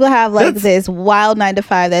doing. People have like That's- this wild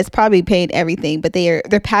 9-to-5 that's probably paid everything, but their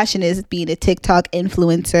passion is being a TikTok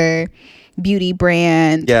influencer, beauty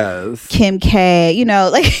brand, Yes. Kim K. You know,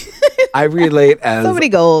 like I relate as so many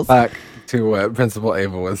goals. fuck to what Principal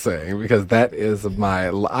Ava was saying, because that is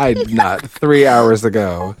I not 3 hours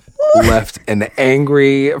ago left an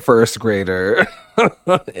angry first grader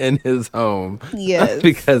in his home. Yes.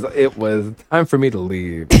 Because it was time for me to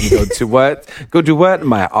leave. And go to what? Go do what?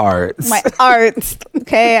 My art. My art.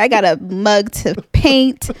 Okay, I got a mug to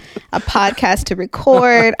paint, a podcast to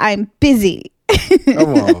record. I'm busy.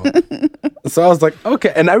 Come on. So I was like,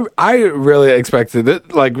 okay. And I really expected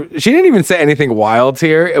it. Like, she didn't even say anything wild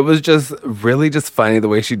here. It was just really just funny the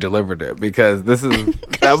way she delivered it, because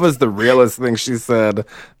that was the realest thing she said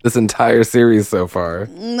this entire series so far.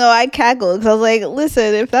 No, I cackled because I was like,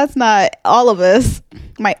 listen, if that's not all of us,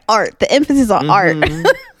 my art, the emphasis on art.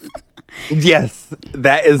 Yes,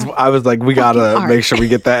 that is. I was like, we gotta art. make sure we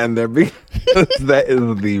get that in there, because that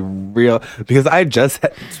is the real. Because I just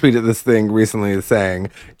tweeted this thing recently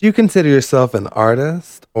saying, do you consider yourself an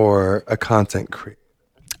artist or a content creator?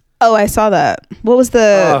 Oh, I saw that. What was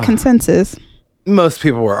the consensus? Most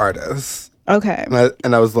people were artists. Okay.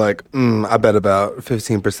 And I was like, I bet about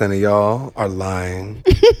 15% of y'all are lying.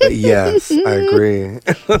 But yes, I agree.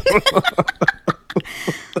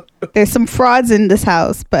 There's some frauds in this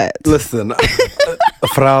house, but Listen,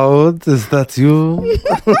 fraud, is that you?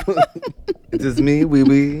 It is me,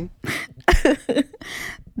 oui.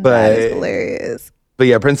 That is hilarious. But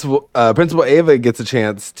yeah, Principal Ava gets a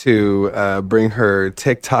chance to bring her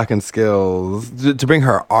TikToking skills, to bring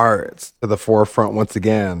her art to the forefront once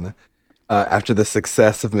again after the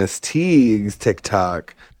success of Miss Teague's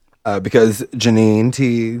TikTok. Because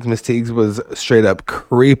Miss Teagues was straight up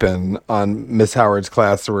creeping on Miss Howard's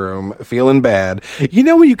classroom, feeling bad. You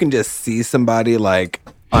know when you can just see somebody like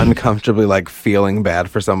uncomfortably like feeling bad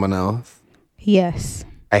for someone else? Yes.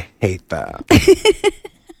 I hate that.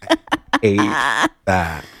 Hate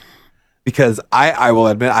that, because I will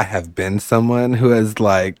admit I have been someone who has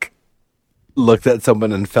like looked at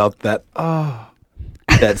someone and felt that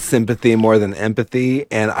that sympathy more than empathy,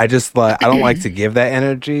 and I just like I don't like to give that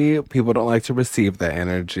energy. People don't like to receive that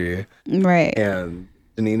energy, right? And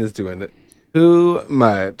Janine is doing it too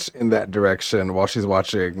much in that direction while she's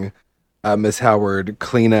watching Miss Howard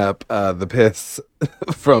clean up the piss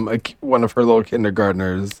from one of her little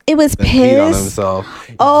kindergartners. It was piss on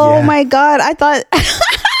himself. Oh yeah. My God! I thought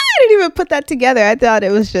I didn't even put that together. I thought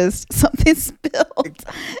it was just something spilled.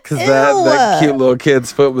 Because that cute little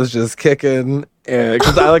kid's foot was just kicking. And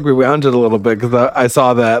because I like rewound it a little bit because I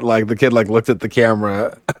saw that like the kid like looked at the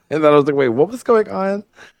camera and then I was like, wait, what was going on?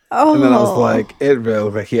 Oh. And then I was like, it really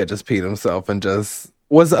looked like he had just peed himself and just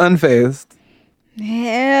was unfazed.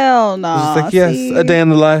 Hell no. Just like, yes, a day in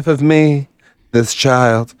the life of me, this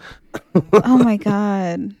child. Oh my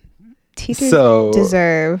God. Teachers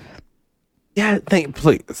deserve. Yeah,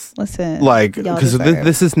 please. Listen. Like, because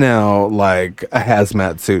this is now like a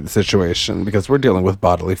hazmat suit situation because we're dealing with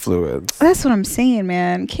bodily fluids. That's what I'm saying,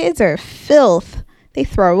 man. Kids are filth. They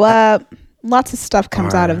throw up. Lots of stuff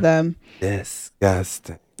comes out of them.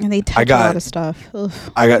 Disgusting. And they touch a lot of stuff. Ugh.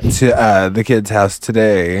 I got to the kid's house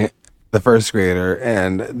today, the first grader,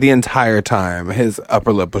 and the entire time his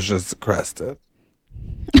upper lip was just crusted.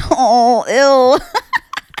 Oh, ew.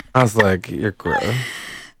 I was like, you're gross.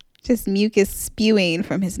 Just mucus spewing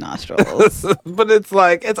from his nostrils. But it's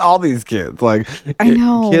like, it's all these kids. Like, I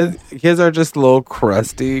know. Kids are just little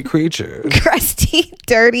crusty creatures. Crusty,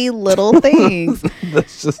 dirty little things.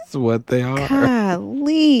 That's just what they are.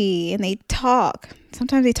 Golly. And they talk.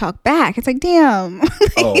 Sometimes they talk back. It's like, damn.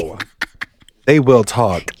 Oh. They will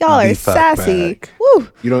talk. Y'all are sassy. Woo.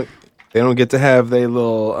 They don't get to have their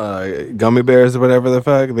little gummy bears or whatever the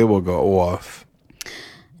fuck. They will go off.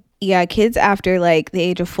 Yeah, kids after like the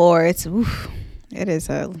age of 4, it's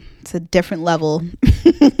a different level.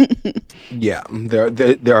 Yeah,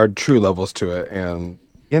 there are true levels to it, and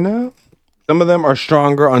you know, some of them are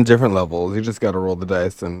stronger on different levels. You just got to roll the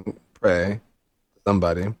dice and pray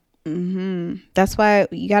somebody. Mm-hmm. That's why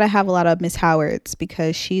you got to have a lot of Miss Howards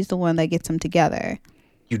because she's the one that gets them together.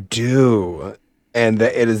 You do. And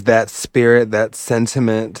it is that spirit, that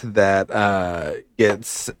sentiment that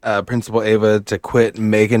gets Principal Ava to quit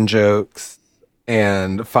making jokes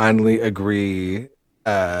and finally agree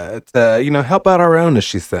to, help out our own, as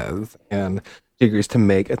she says. And she agrees to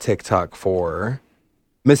make a TikTok for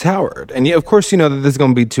Miss Howard. And of course, you know that this is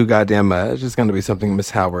going to be too goddamn much. It's going to be something Miss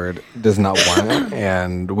Howard does not want.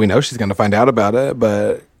 And we know she's going to find out about it,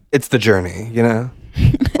 but it's the journey, you know?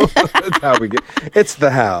 It's how we get. It's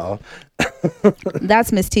the how.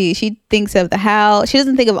 That's Miss T. She thinks of the how. She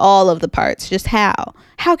doesn't think of all of the parts. Just how.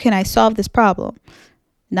 How can I solve this problem?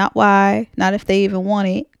 Not why. Not if they even want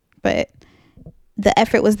it. But the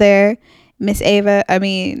effort was there.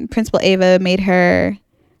 Principal Ava made her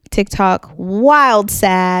TikTok wild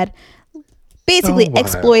sad. Basically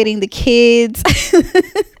exploiting the kids.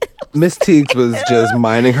 Miss Teagues was just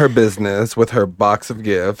minding her business with her box of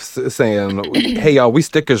gifts, saying, hey, y'all, we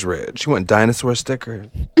stickers rich. You want dinosaur stickers?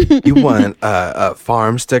 You want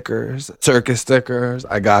farm stickers? Circus stickers?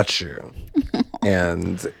 I got you.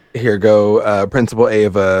 And here go Principal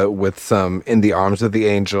Ava with some In the Arms of the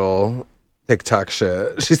Angel TikTok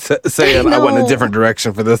shit. She's saying, I went in a different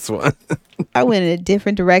direction for this one. I went in a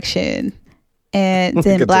different direction. And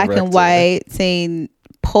then black and white saying,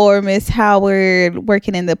 poor Miss Howard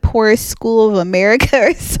working in the poorest school of America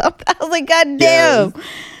or something. I was like, God damn. Yes.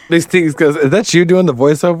 Miss Teagues goes, is that you doing the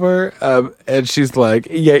voiceover? And she's like,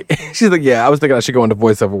 yeah. She's like, yeah, I was thinking I should go into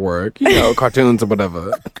voiceover work, cartoons or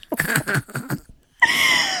whatever.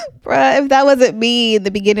 Bruh, if that wasn't me in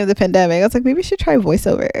the beginning of the pandemic, I was like, maybe we should try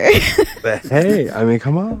voiceover. But hey, I mean,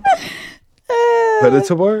 come on. Put it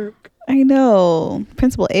to work. I know.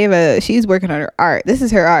 Principal Ava, she's working on her art. This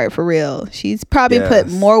is her art for real. She's probably put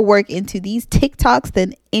more work into these TikToks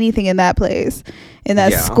than anything in that place, in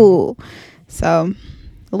that school. So,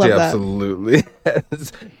 I love that. Absolutely.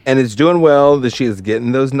 And it's doing well that she is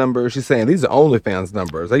getting those numbers. She's saying, these are OnlyFans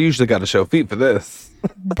numbers. I usually got to show feet for this.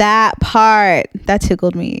 That part. That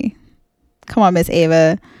tickled me. Come on, Miss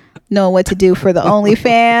Ava. knowing what to do for the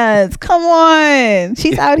OnlyFans. Come on.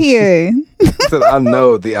 She's out here. She said, I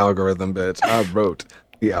know the algorithm, bitch. I wrote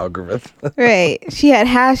the algorithm. Right. She had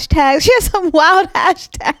hashtags. She had some wild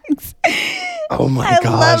hashtags. Oh my I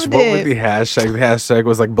gosh. loved What it. was the hashtag? The hashtag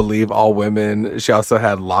was like believe all women. She also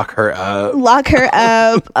had lock her up. Lock her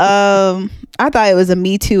up. I thought it was a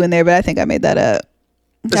Me Too in there, but I think I made that up.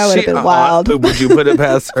 That would have been wild. Would you put it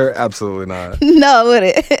past her? Absolutely not. No, would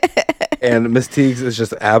it? And Miss Teagues is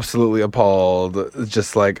just absolutely appalled.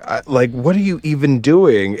 Just like, what are you even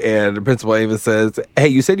doing? And Principal Ava says, hey,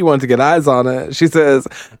 you said you wanted to get eyes on it. She says,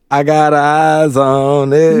 I got eyes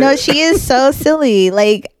on it. No, she is so silly.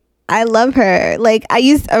 Like, I love her. Like, I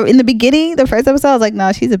used in the beginning, the first episode, I was like,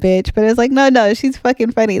 no, she's a bitch. But it's like, no, she's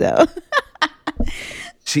fucking funny though.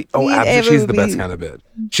 Absolutely, she's the best kind of bitch.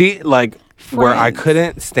 She where I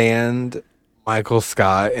couldn't stand Michael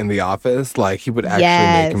Scott in The Office. Like, he would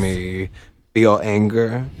actually make me feel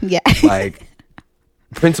anger. Yeah. Like,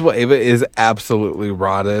 Principal Ava is absolutely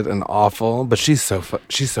rotted and awful, but she's so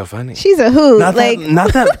funny. She's a hoot. Not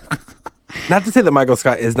to say that Michael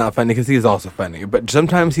Scott is not funny, because he's also funny, but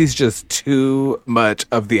sometimes he's just too much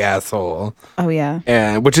of the asshole. Oh yeah.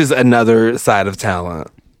 And which is another side of talent.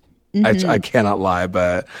 Mm-hmm. I cannot lie,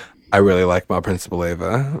 but I really like my Principal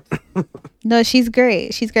Ava. No, she's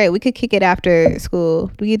great. She's great. We could kick it after school.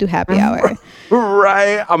 We could do happy hour.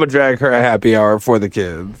 Right? I'm gonna drag her a happy hour for the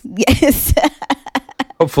kids. Yes.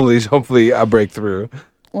 Hopefully I break through.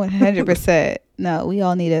 100%. No, we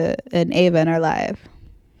all need an Ava in our life.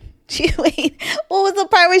 What was the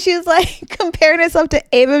part where she was like comparing herself to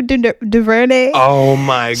Ava DuVernay? Oh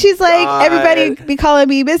my She's like, God. everybody be calling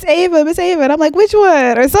me Miss Ava. And I'm like, which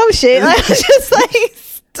one? Or some shit. Like, just like,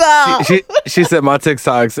 stop. She said my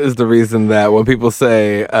TikToks is the reason that when people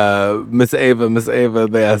say Miss Ava,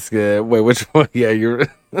 they ask it, wait, which one? Yeah, you're.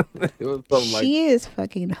 It was something like. She is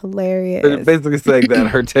fucking hilarious. But basically saying that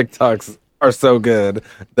her TikToks are so good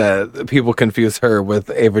that people confuse her with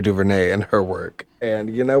Ava DuVernay and her work.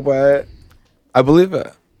 And you know what? I believe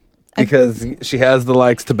it. Because she has the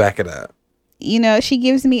likes to back it up. You know, she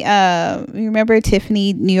gives me, you remember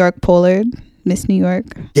Tiffany New York Pollard, Miss New York?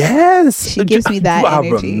 Yes. She gives me that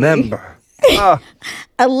energy. I remember.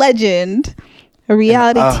 A legend, a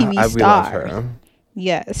reality TV we love star. her.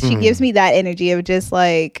 Yes, she gives me that energy of just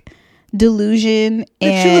like delusion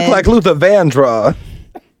and She looked like Luther Vandross.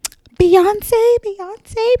 Beyonce.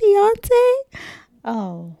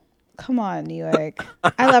 Oh, come on, New York.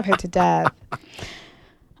 I love her to death.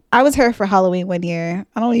 I was her for Halloween one year.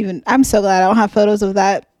 I'm so glad I don't have photos of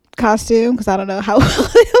that costume because I don't know how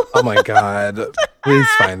Oh my God. Please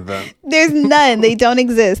find them. There's none. They don't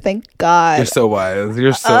exist. Thank God. You're so wise.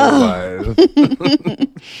 Wise.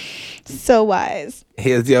 So wise.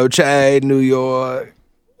 Here's Yo Che, New York.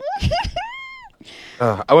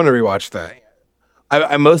 I want to rewatch that.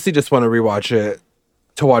 I mostly just want to rewatch it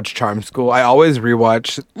to watch Charm School. I always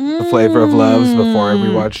rewatch The Flavor of Loves before I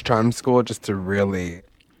rewatch Charm School just to really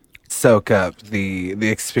soak up the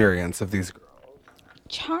experience of these girls.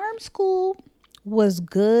 Charm School was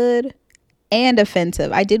good and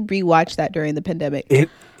offensive. I did rewatch that during the pandemic. It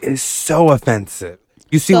is so offensive.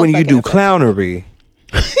 You see, So when you fucking do offensive. clownery,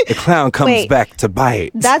 the clown comes Wait. back to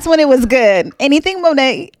bite. That's when it was good. Anything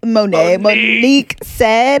Monique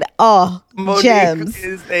said, Monique gems.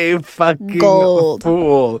 is a fucking Gold.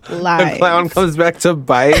 fool. Lies. The clown comes back to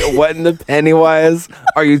bite. What in the Pennywise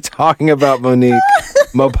are you talking about, Monique?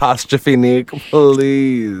 Mopostrophe Nique,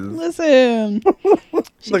 please. Listen,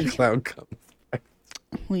 The clown comes.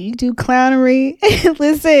 when you do clownery,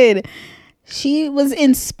 listen, she was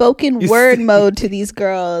in spoken You word see- mode to these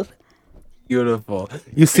girls. Beautiful.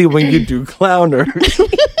 You see, when you do clowner.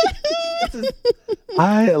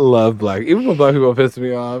 I love even when black people piss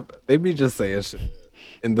me off, they be just saying shit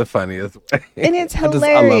in the funniest way. And it's I love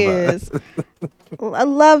hilarious. I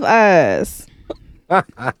love us.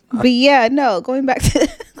 But yeah, no, going back to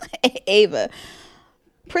Ava.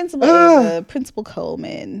 Principal Ava, Principal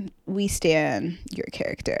Coleman, we stand your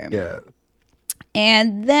character. Yeah.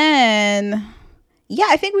 And then, yeah,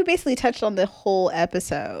 I think we basically touched on the whole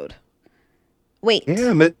episode. Wait.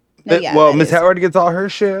 Yeah, that Miss is. Howard gets all her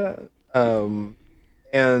shit. And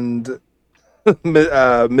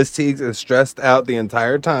Miss Teagues is stressed out the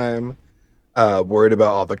entire time, worried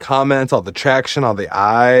about all the comments, all the traction, all the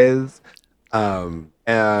eyes.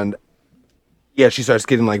 And yeah, she starts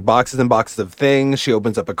getting like boxes and boxes of things. She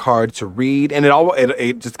opens up a card to read, and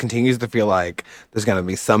it just continues to feel like there's gonna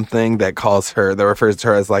be something that refers to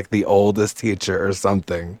her as like the oldest teacher or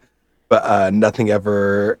something. But nothing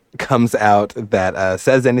ever comes out that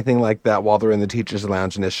says anything like that while they're in the teacher's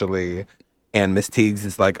lounge initially. And Miss Teagues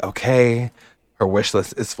is like, okay, Her wish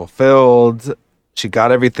list is fulfilled. She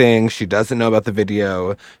got everything. She doesn't know about the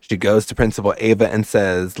video. She goes to Principal Ava and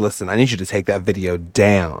says, listen, I need you to take that video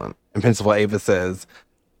down. And Principal Ava says,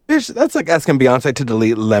 bitch, that's like asking Beyonce to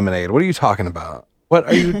delete Lemonade. What are you talking about? What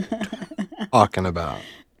are you talking about?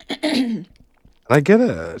 And I get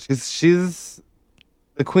it. She's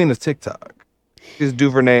the queen of TikTok. She's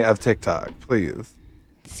Duvernay of TikTok. Please.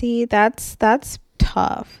 See, that's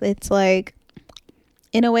tough. It's like,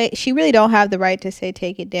 in a way, she really don't have the right to say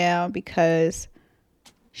take it down because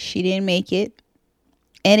she didn't make it,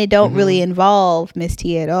 and it don't really involve Miss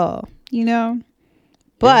T at all, you know.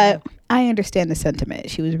 But I understand the sentiment.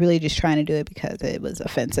 She was really just trying to do it because it was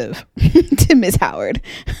offensive to Miss Howard.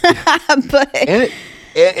 But And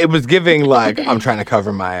it was giving like I'm trying to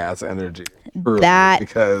cover my ass energy. Truly, that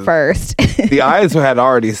because first, the eyes had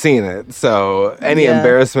already seen it, so any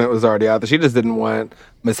embarrassment was already out there. She just didn't want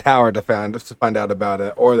Miss Howard to find out about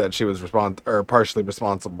it, or that she was partially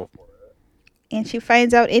responsible for it. and she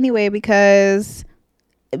finds out anyway because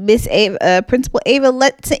Miss Ava, Principal Ava,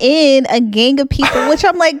 lets in a gang of people, which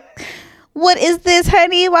I'm like, what is this,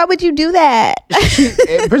 honey? Why would you do that?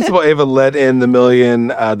 Principal Ava led in the million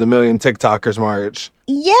TikTokers march.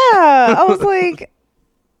 Yeah, I was like,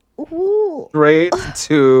 ooh. Straight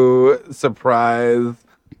to surprise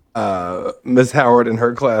Miss Howard in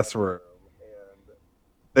her classroom. And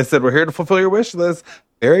they said, we're here to fulfill your wish list.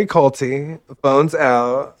 Very culty. Phone's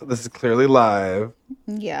out. This is clearly live.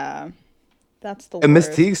 Yeah, that's the And Miss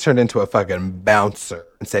word. Teagues turned into a fucking bouncer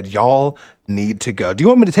and said, y'all need to go. Do you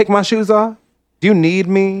want me to take my shoes off? Do you need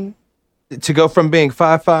me to go from being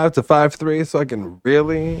 5'5" to 5'3" so I can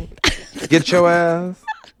really get your ass?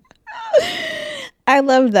 I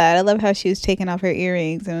love that. I love how she was taking off her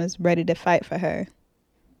earrings and was ready to fight for her.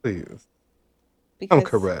 Please. Because I'm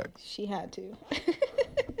correct. She had to.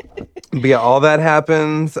 But yeah, all that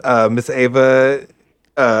happens. Miss Ava,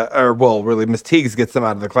 really, Miss Teagues gets them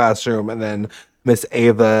out of the classroom, and then Miss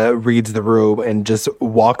Ava reads the room and just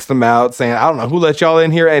walks them out, saying, I don't know who let y'all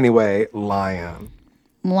in here anyway. Lying.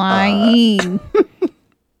 Lying.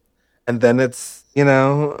 And then it's,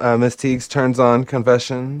 Miss Teagues turns on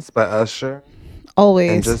Confessions by Usher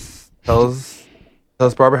Always. and just tells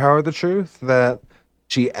Barbara Howard the truth that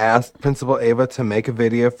she asked Principal Ava to make a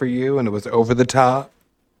video for you, and it was over the top.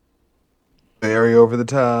 Very over the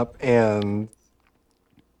top, and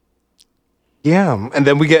yeah, and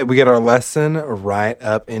then we get our lesson right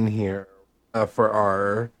up in here for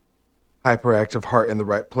our hyperactive heart in the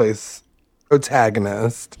right place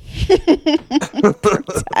protagonist.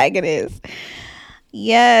 Protagonist.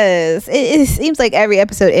 Yes, it seems like every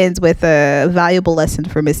episode ends with a valuable lesson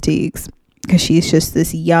for Miss Teagues because she's just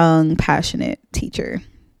this young, passionate teacher.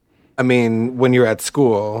 I mean, when you're at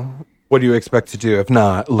school, what do you expect to do if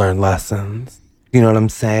not learn lessons? You know what I'm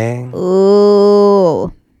saying?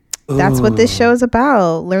 Ooh. That's what this show is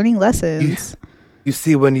about, learning lessons. You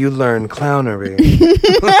see, when you learn clownery.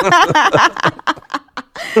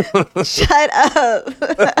 Shut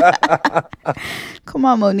up. Come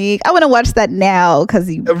on, Monique. I want to watch that now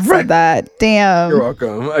because you said that. Damn. You're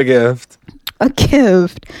welcome. A gift. A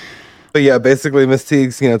gift. But yeah, basically Miss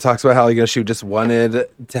Teagues, talks about how, she just wanted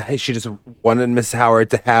Miss Howard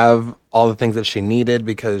to have all the things that she needed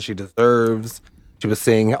because she deserves. She was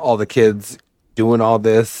seeing all the kids doing all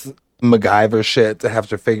this MacGyver shit to have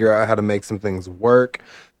to figure out how to make some things work.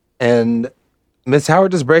 And Miss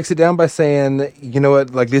Howard just breaks it down by saying, you know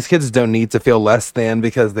what, like these kids don't need to feel less than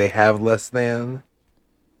because they have less than.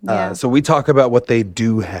 Yeah. So we talk about what they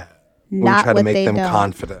do have. We Not try to what make they them don't.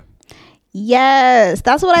 confident. Yes,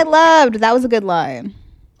 that's what I loved. That was a good line.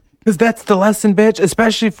 Because that's the lesson, bitch.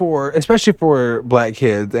 Especially for Black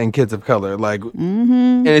kids and kids of color. Like,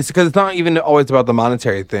 and it's because it's not even always about the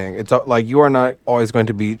monetary thing. It's like you are not always going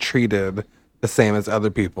to be treated the same as other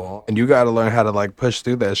people, and you got to learn how to like push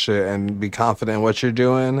through that shit and be confident in what you're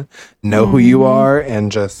doing, know who you are, and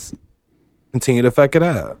just continue to fuck it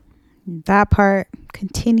up. That part,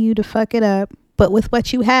 continue to fuck it up, but with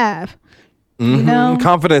what you have. You know?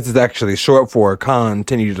 Confidence is actually short for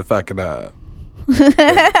continue to fuck it up.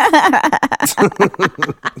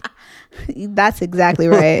 That's exactly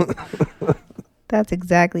right. That's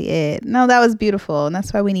exactly it. No, that was beautiful. And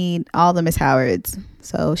that's why we need all the Miss Howards.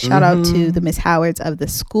 So shout out to the Miss Howards of the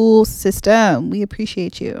school system. We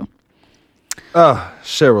appreciate you. Oh,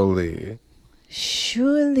 Cheryl Lee.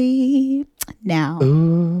 Surely. Now,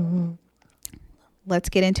 let's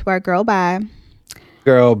get into our girl bye.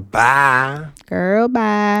 Girl, bye. Girl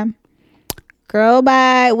bye. Girl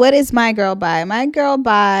bye. What is my girl bye? My girl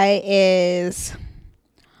bye is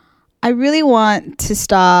I really want to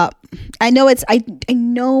stop. I know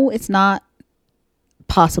it's not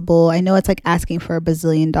possible. I know it's like asking for $1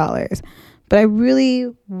 bazillion, but I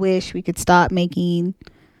really wish we could stop making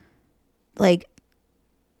like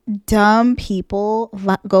dumb people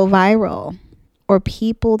go viral, or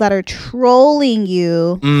people that are trolling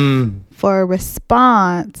you for a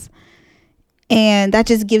response, and that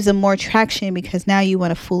just gives them more traction because now you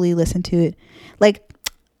want to fully listen to it. Like,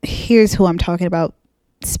 here's who I'm talking about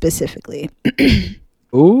specifically.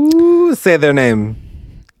 Ooh, say their name.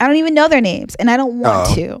 I don't even know their names, and I don't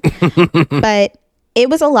want to. But it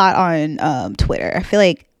was a lot on Twitter. I feel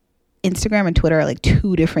like Instagram and Twitter are like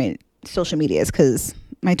two different social medias, because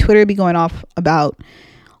my Twitter be going off about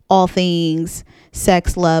all things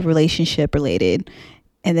sex, love, relationship related,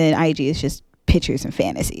 and then IG is just pictures and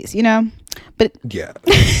fantasies, you know? But yeah.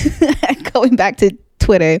 Going back to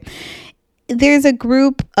Twitter, there's a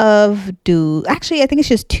group of dudes. Actually, I think it's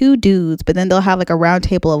just 2 dudes, but then they'll have like a round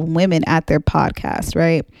table of women at their podcast,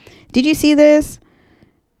 right? Did you see this?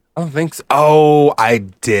 I don't think so. Oh, I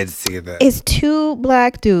did see this. It's 2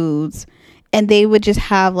 black dudes, and they would just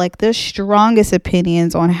have like the strongest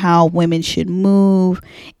opinions on how women should move.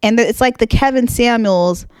 And it's like the Kevin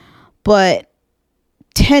Samuels, but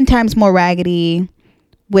 10 times more raggedy,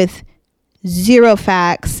 with 0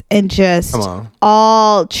 facts and just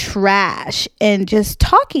all trash and just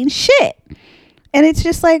talking shit. And it's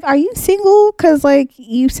just like, are you single? Because like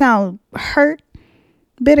you sound hurt,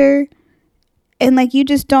 bitter, and like you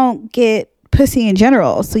just don't get pussy in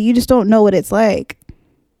general, so you just don't know what it's like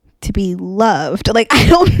to be loved. Like, I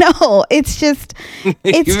don't know. It's just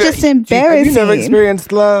just embarrassing. You never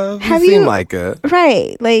experienced love. Have you seem you? Like it.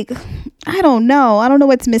 Right. Like, I don't know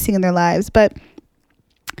what's missing in their lives. But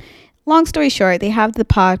long story short, they have the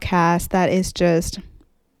podcast that is just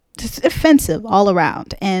offensive all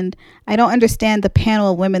around. And I don't understand the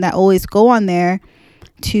panel of women that always go on there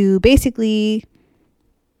to basically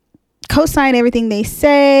co-sign everything they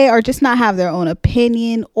say, or just not have their own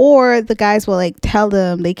opinion, or the guys will like tell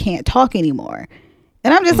them they can't talk anymore.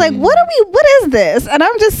 And I'm just like, what is this? And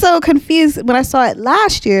I'm just so confused. When I saw it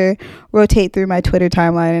last year rotate through my Twitter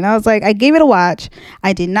timeline, and I was like, I gave it a watch.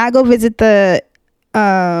 I did not go visit the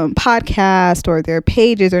podcast or their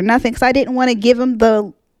pages or nothing, because I didn't want to give them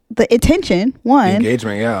the attention,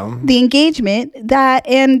 the engagement that,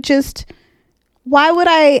 and just why would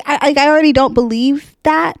I already don't believe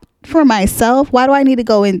that for myself. Why do I need to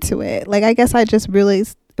go into it? Like, I guess I just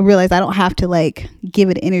realized I don't have to like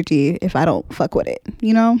give it energy if I don't fuck with it,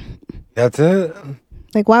 you know? That's it.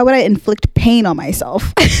 Like, why would I inflict pain on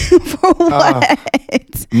myself for what?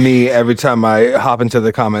 Me, every time I hop into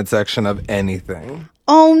the comment section of anything.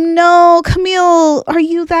 Oh no, Camille, are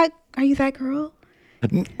you that girl?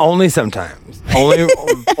 Only sometimes.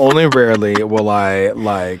 Only rarely will I,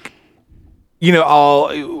 like, you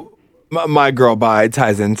know, my girl bi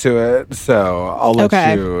ties into it, so I'll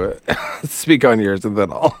let you speak on yours, and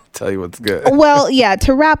then I'll tell you what's good. Well, yeah,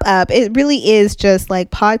 to wrap up, it really is just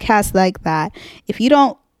like podcasts like that. If you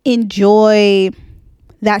don't enjoy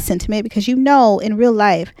that sentiment, because you know in real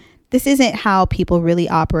life, this isn't how people really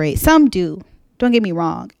operate. Some do, don't get me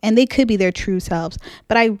wrong, and they could be their true selves,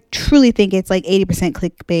 but I truly think it's like 80%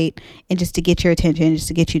 clickbait, and just to get your attention, just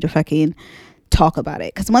to get you to fucking talk about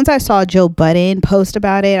it. Because once I saw Joe Budden post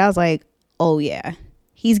about it, I was like, oh yeah,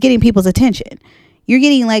 he's getting people's attention. You're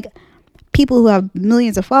getting like people who have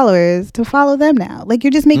millions of followers to follow them now. Like,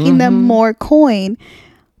 you're just making them more coin,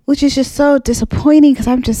 which is just so disappointing, because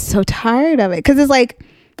I'm just so tired of it. Because it's like,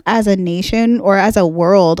 as a nation or as a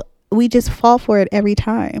world, we just fall for it every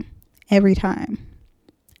time, and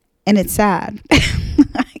it's sad.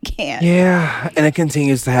 I can't. Yeah, and it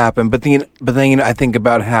continues to happen. But then you know, I think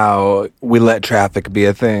about how we let traffic be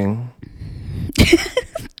a thing.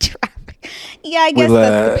 Traffic. Yeah, I guess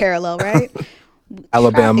that's the parallel, right?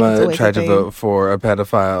 Alabama tried to vote for a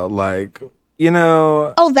pedophile, like, you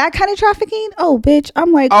know. Oh, that kind of trafficking? Oh, bitch.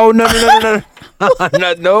 I'm like, oh no.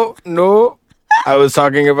 No. I was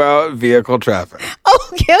talking about vehicle traffic.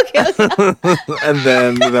 Okay. And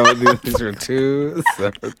then these were 2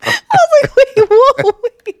 separate. I was like,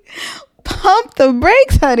 wait. Pump the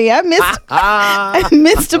brakes, honey. I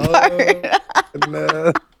missed a part.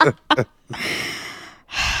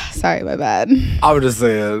 Sorry, my bad. I was just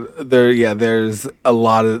saying, there's just a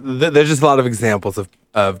lot of examples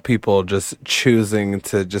of people just choosing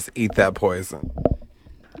to just eat that poison.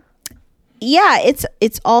 Yeah,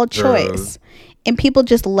 it's all choice. And people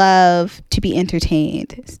just love to be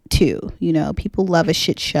entertained too. You know, people love a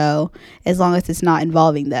shit show as long as it's not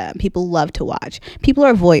involving them. People love to watch. People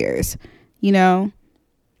are voyeurs, you know.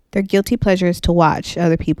 They're guilty pleasures to watch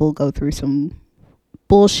other people go through some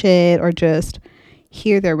bullshit or just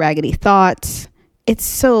hear their raggedy thoughts.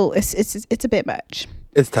 It's a bit much.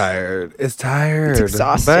 It's tired. It's tired. It's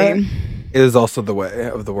exhausting. But it is also the way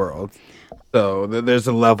of the world. So there's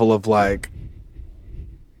a level of like,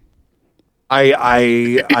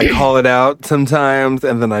 I call it out sometimes,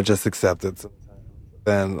 and then I just accept it sometimes.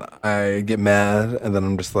 Then I get mad, and then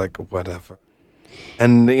I'm just like, whatever.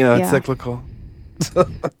 And it's cyclical.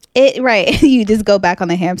 Right. You just go back on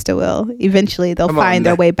the hamster wheel. Eventually, they'll find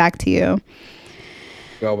their way back to you.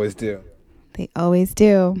 You always do. They always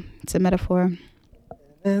do. It's a metaphor.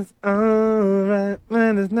 It's alright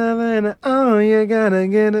when it's nothing. Oh, you gotta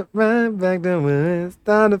get it right back to where it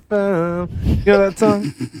started from. You know that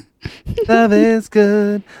song? Love is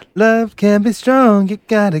good. Love can be strong. You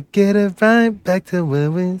gotta get it right back to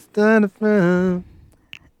where we started from.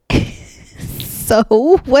 So,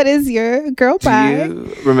 what is your girl by?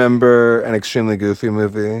 Do you remember an extremely goofy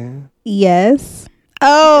movie? Yes.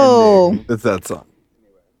 Oh, It's that song.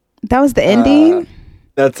 that was the ending.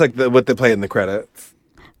 That's like what they play in the credits.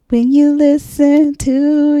 When you listen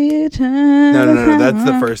to your turn. No. That's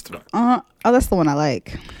the first one. Oh, that's the one I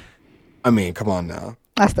like. I mean, come on now.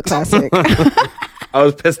 That's the classic. I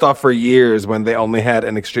was pissed off for years when they only had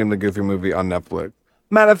an extremely goofy movie on Netflix.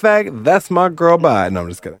 Matter of fact, that's my girl bye. No, I'm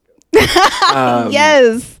just kidding.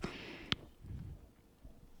 Yes.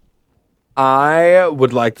 I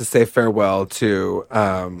would like to say farewell to,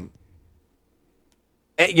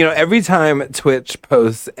 every time Twitch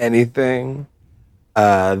posts anything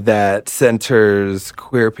that centers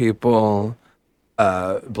queer people,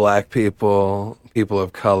 black people, people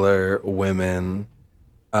of color, women,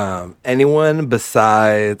 anyone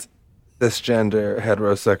besides cisgender,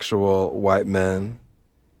 heterosexual white men,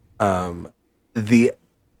 the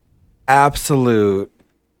absolute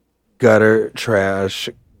gutter trash,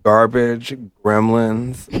 garbage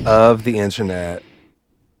gremlins of the internet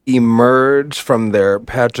emerge from their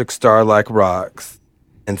Patrick Star-like rocks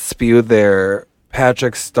and spew their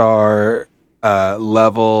Patrick Star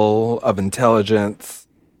level of intelligence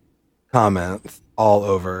comments all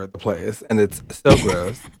over the place. And it's so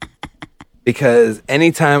gross because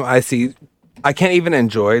anytime I can't even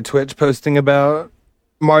enjoy Twitch posting about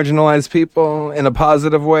marginalized people in a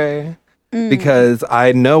positive way because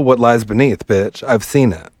I know what lies beneath, bitch. I've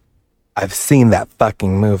seen it. I've seen that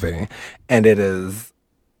fucking movie. And it's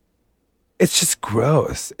just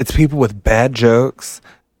gross. It's people with bad jokes,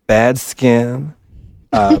 bad skin,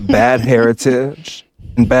 bad heritage,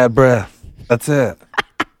 and bad breath. That's it.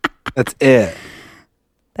 That's it.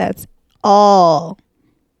 That's all.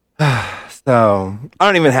 So I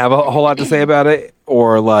don't even have a whole lot to say about it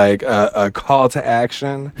or like a call to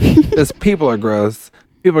action. Just people are gross.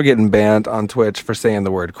 People are getting banned on Twitch for saying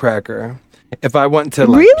the word cracker. If I want to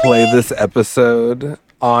play this episode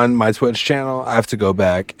on my Twitch channel, I have to go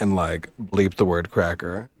back and bleep the word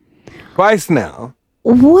cracker twice now.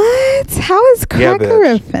 What? How is cracker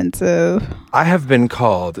bitch. offensive? I have been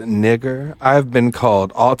called nigger. I've been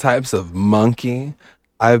called all types of monkey.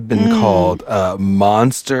 I've been called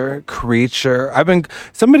monster, creature.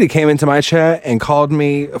 Somebody came into my chat and called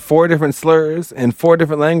me 4 different slurs in 4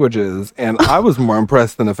 different languages, and I was more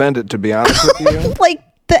impressed than offended, to be honest with you. Like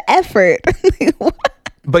the effort.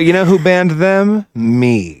 But you know who banned them?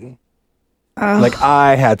 Me.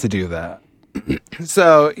 I had to do that.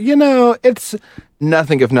 So, it's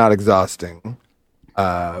nothing if not exhausting.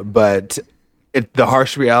 But the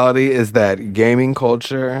harsh reality is that gaming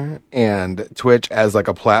culture and Twitch as a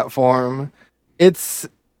platform, it's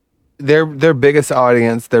their biggest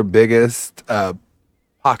audience, their biggest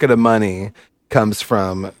pocket of money comes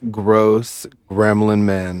from gross gremlin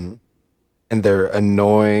men and their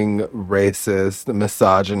annoying, racist,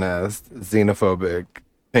 misogynist, xenophobic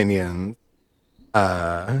opinions.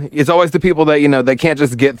 It's always the people that, they can't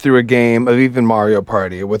just get through a game of even Mario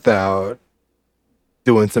Party without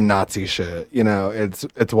doing some Nazi shit.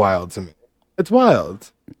 It's wild to me. It's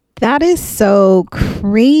wild. That is so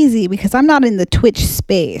crazy because I'm not in the Twitch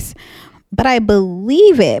space, but I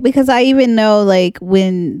believe it because I even know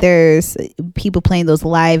when there's people playing those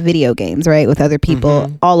live video games, right, with other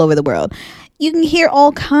people all over the world, you can hear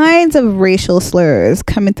all kinds of racial slurs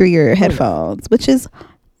coming through your headphones, which is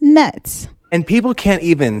nuts. And people can't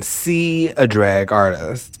even see a drag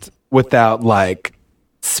artist without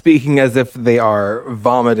speaking as if they are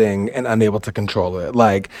vomiting and unable to control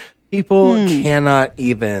it. People cannot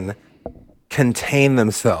even contain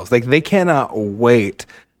themselves. They cannot wait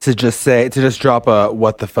to just drop a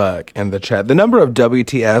what the fuck in the chat. The number of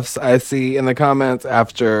WTFs I see in the comments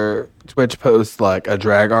after Twitch posts a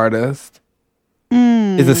drag artist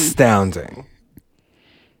is astounding.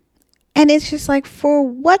 And it's just like, for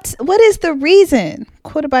what is the reason?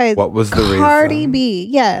 Quoted by What was the Cardi reason? B.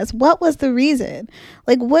 Yes. What was the reason?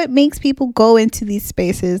 Like, what makes people go into these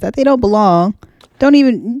spaces that they don't belong, don't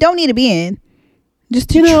need to be in, just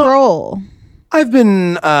to troll? I've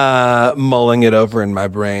been mulling it over in my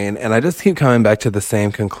brain, and I just keep coming back to the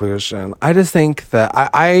same conclusion. I just think that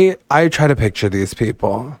I try to picture these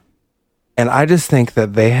people, and I just think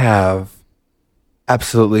that they have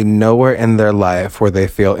absolutely nowhere in their life where they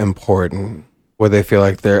feel important, where they feel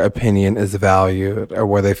like their opinion is valued, or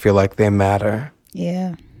where they feel like they matter.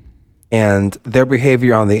 Yeah. And their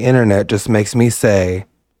behavior on the internet just makes me say,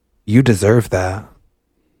 you deserve that.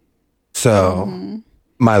 So,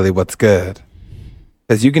 Miley, what's good?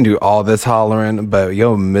 Because you can do all this hollering, but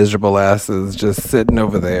your miserable ass is just sitting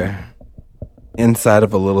over there inside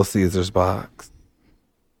of a Little Caesars box.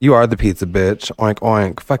 You are the pizza bitch. Oink,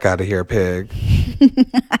 oink. Fuck out of here, pig.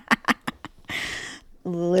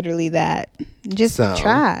 Literally that. Just So,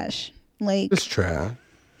 trash. Like, Just trash.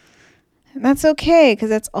 that's okay, because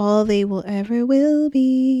that's all they will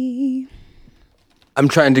be. I'm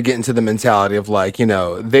trying to get into the mentality of like,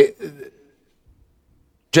 they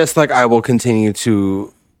just like I will continue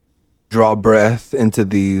to draw breath into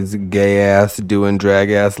these gay ass doing drag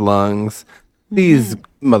ass lungs. These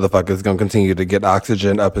motherfuckers gonna continue to get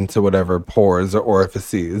oxygen up into whatever pores or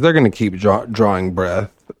orifices. They're gonna keep drawing breath.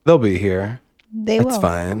 They'll be here. They will. It's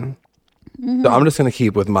fine. So I'm just gonna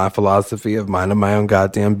keep with my philosophy of minding my own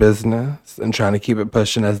goddamn business and trying to keep it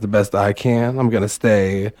pushing as the best I can. I'm gonna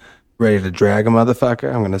stay ready to drag a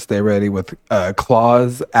motherfucker. I'm gonna stay ready with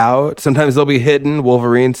claws out. Sometimes they'll be hidden,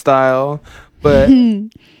 Wolverine style. But I'm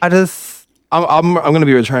gonna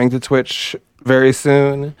be returning to Twitch very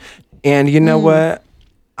soon. And you know what?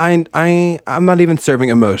 I'm not even serving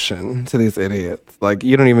emotion to these idiots. Like,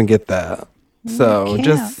 you don't even get that. So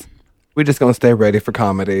we just gonna stay ready for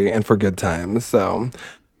comedy and for good times. So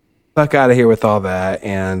fuck out of here with all that,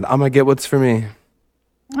 and I'm gonna get what's for me.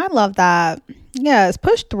 I love that. Yes,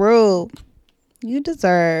 push through. You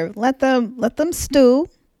deserve. Let them stew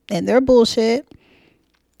in their bullshit.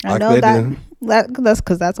 I Like know they that do. that's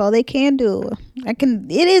because that's all they can do.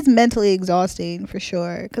 It is mentally exhausting for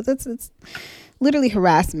sure, because it's literally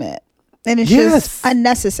harassment, and it's Yes. just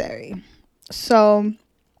unnecessary. So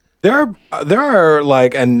There are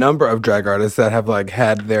like a number of drag artists that have like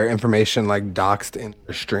had their information like doxed in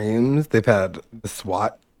their streams. They've had the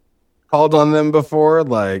SWAT called on them before.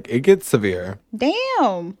 Like, it gets severe.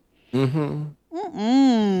 damn.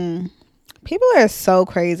 People are so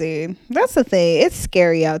crazy. That's the thing. It's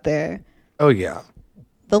scary out there. Oh yeah.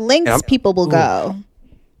 The lengths Yep. people will go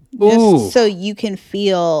Ooh. just so you can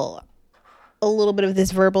feel a little bit of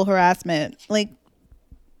this verbal harassment. Like,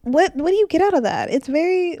 what do you get out of that? It's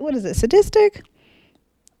very, what is it, sadistic?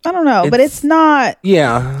 I don't know, but it's not.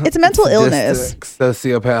 Yeah. It's a mental illness.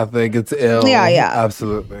 Sadistic, sociopathic. It's ill. Yeah.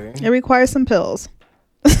 Absolutely. It requires some pills.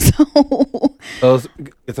 So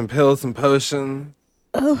Get some pills, some potions.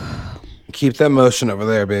 Keep that motion over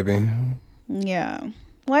there, baby. yeah.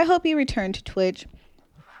 Well, I hope you return to Twitch.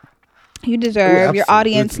 You deserve. Your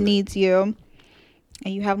audience absolutely. needs you,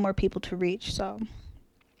 and you have more people to reach. So,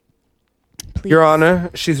 please. Your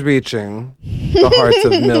Honor, she's reaching the hearts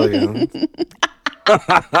of millions.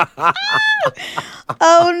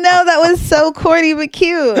 Oh no, that was so corny but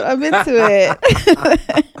cute. I'm into it.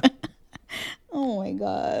 Oh my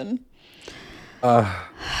god.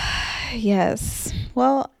 Yes.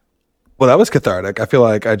 Well, That was cathartic. I feel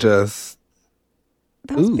like I just,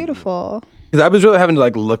 that was Ooh. beautiful. because I was really having to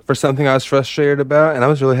like look for something I was frustrated about, and I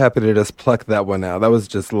was really happy to just pluck that one out. That was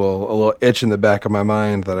just a little itch in the back of my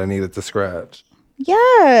mind that I needed to scratch.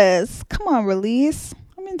 Yes. Come on, release.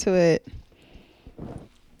 I'm into it.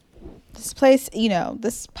 This place,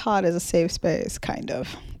 this pod is a safe space, kind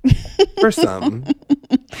of. For some,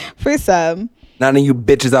 For some. none of you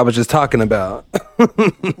bitches I was just talking about.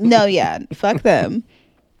 No, yeah. Fuck them.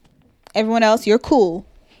 Everyone else, you're cool.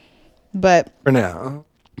 But For now.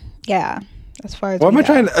 yeah, as far as What am we I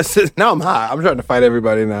trying know. to assist? Now I'm hot. I'm trying to fight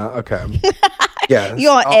everybody now. Okay. Yes.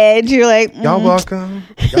 You're on edge. You're like, Y'all welcome.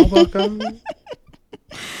 Y'all welcome.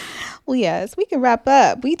 Well, yes, we can wrap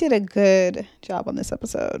up. We did a good job on this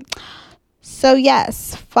episode. So,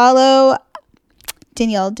 yes, follow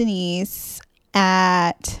Danielle Denise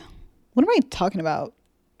at, what am I talking about?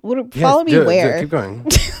 Follow me where? Keep going.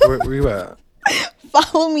 Where you at?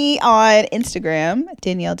 Follow me on Instagram,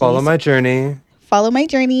 Danielle Denise. Follow my journey. Follow my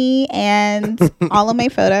journey and all of my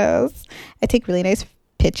photos. I take really nice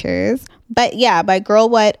pictures. But yeah, my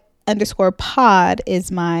girlwhat_pod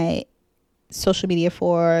is my social media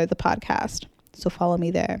for the podcast. So follow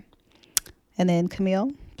me there. And then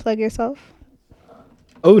Camille, plug yourself.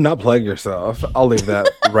 Oh, not plug yourself. I'll leave that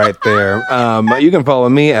right there. You can follow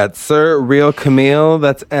me at Sir Real Camille.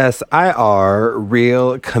 That's SIR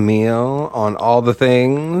Real Camille on all the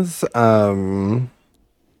things.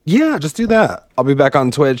 Yeah, just do that. I'll be back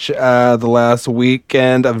on Twitch the last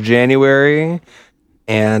weekend of January.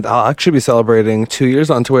 And I'll actually be celebrating 2 years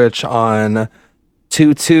on Twitch on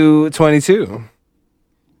 2/2/22.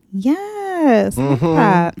 Yes. Love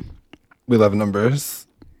that. We love numbers.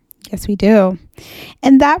 Yes, we do.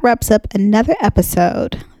 And that wraps up another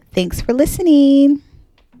episode. Thanks for listening.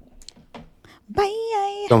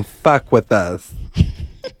 Bye. Don't fuck with us.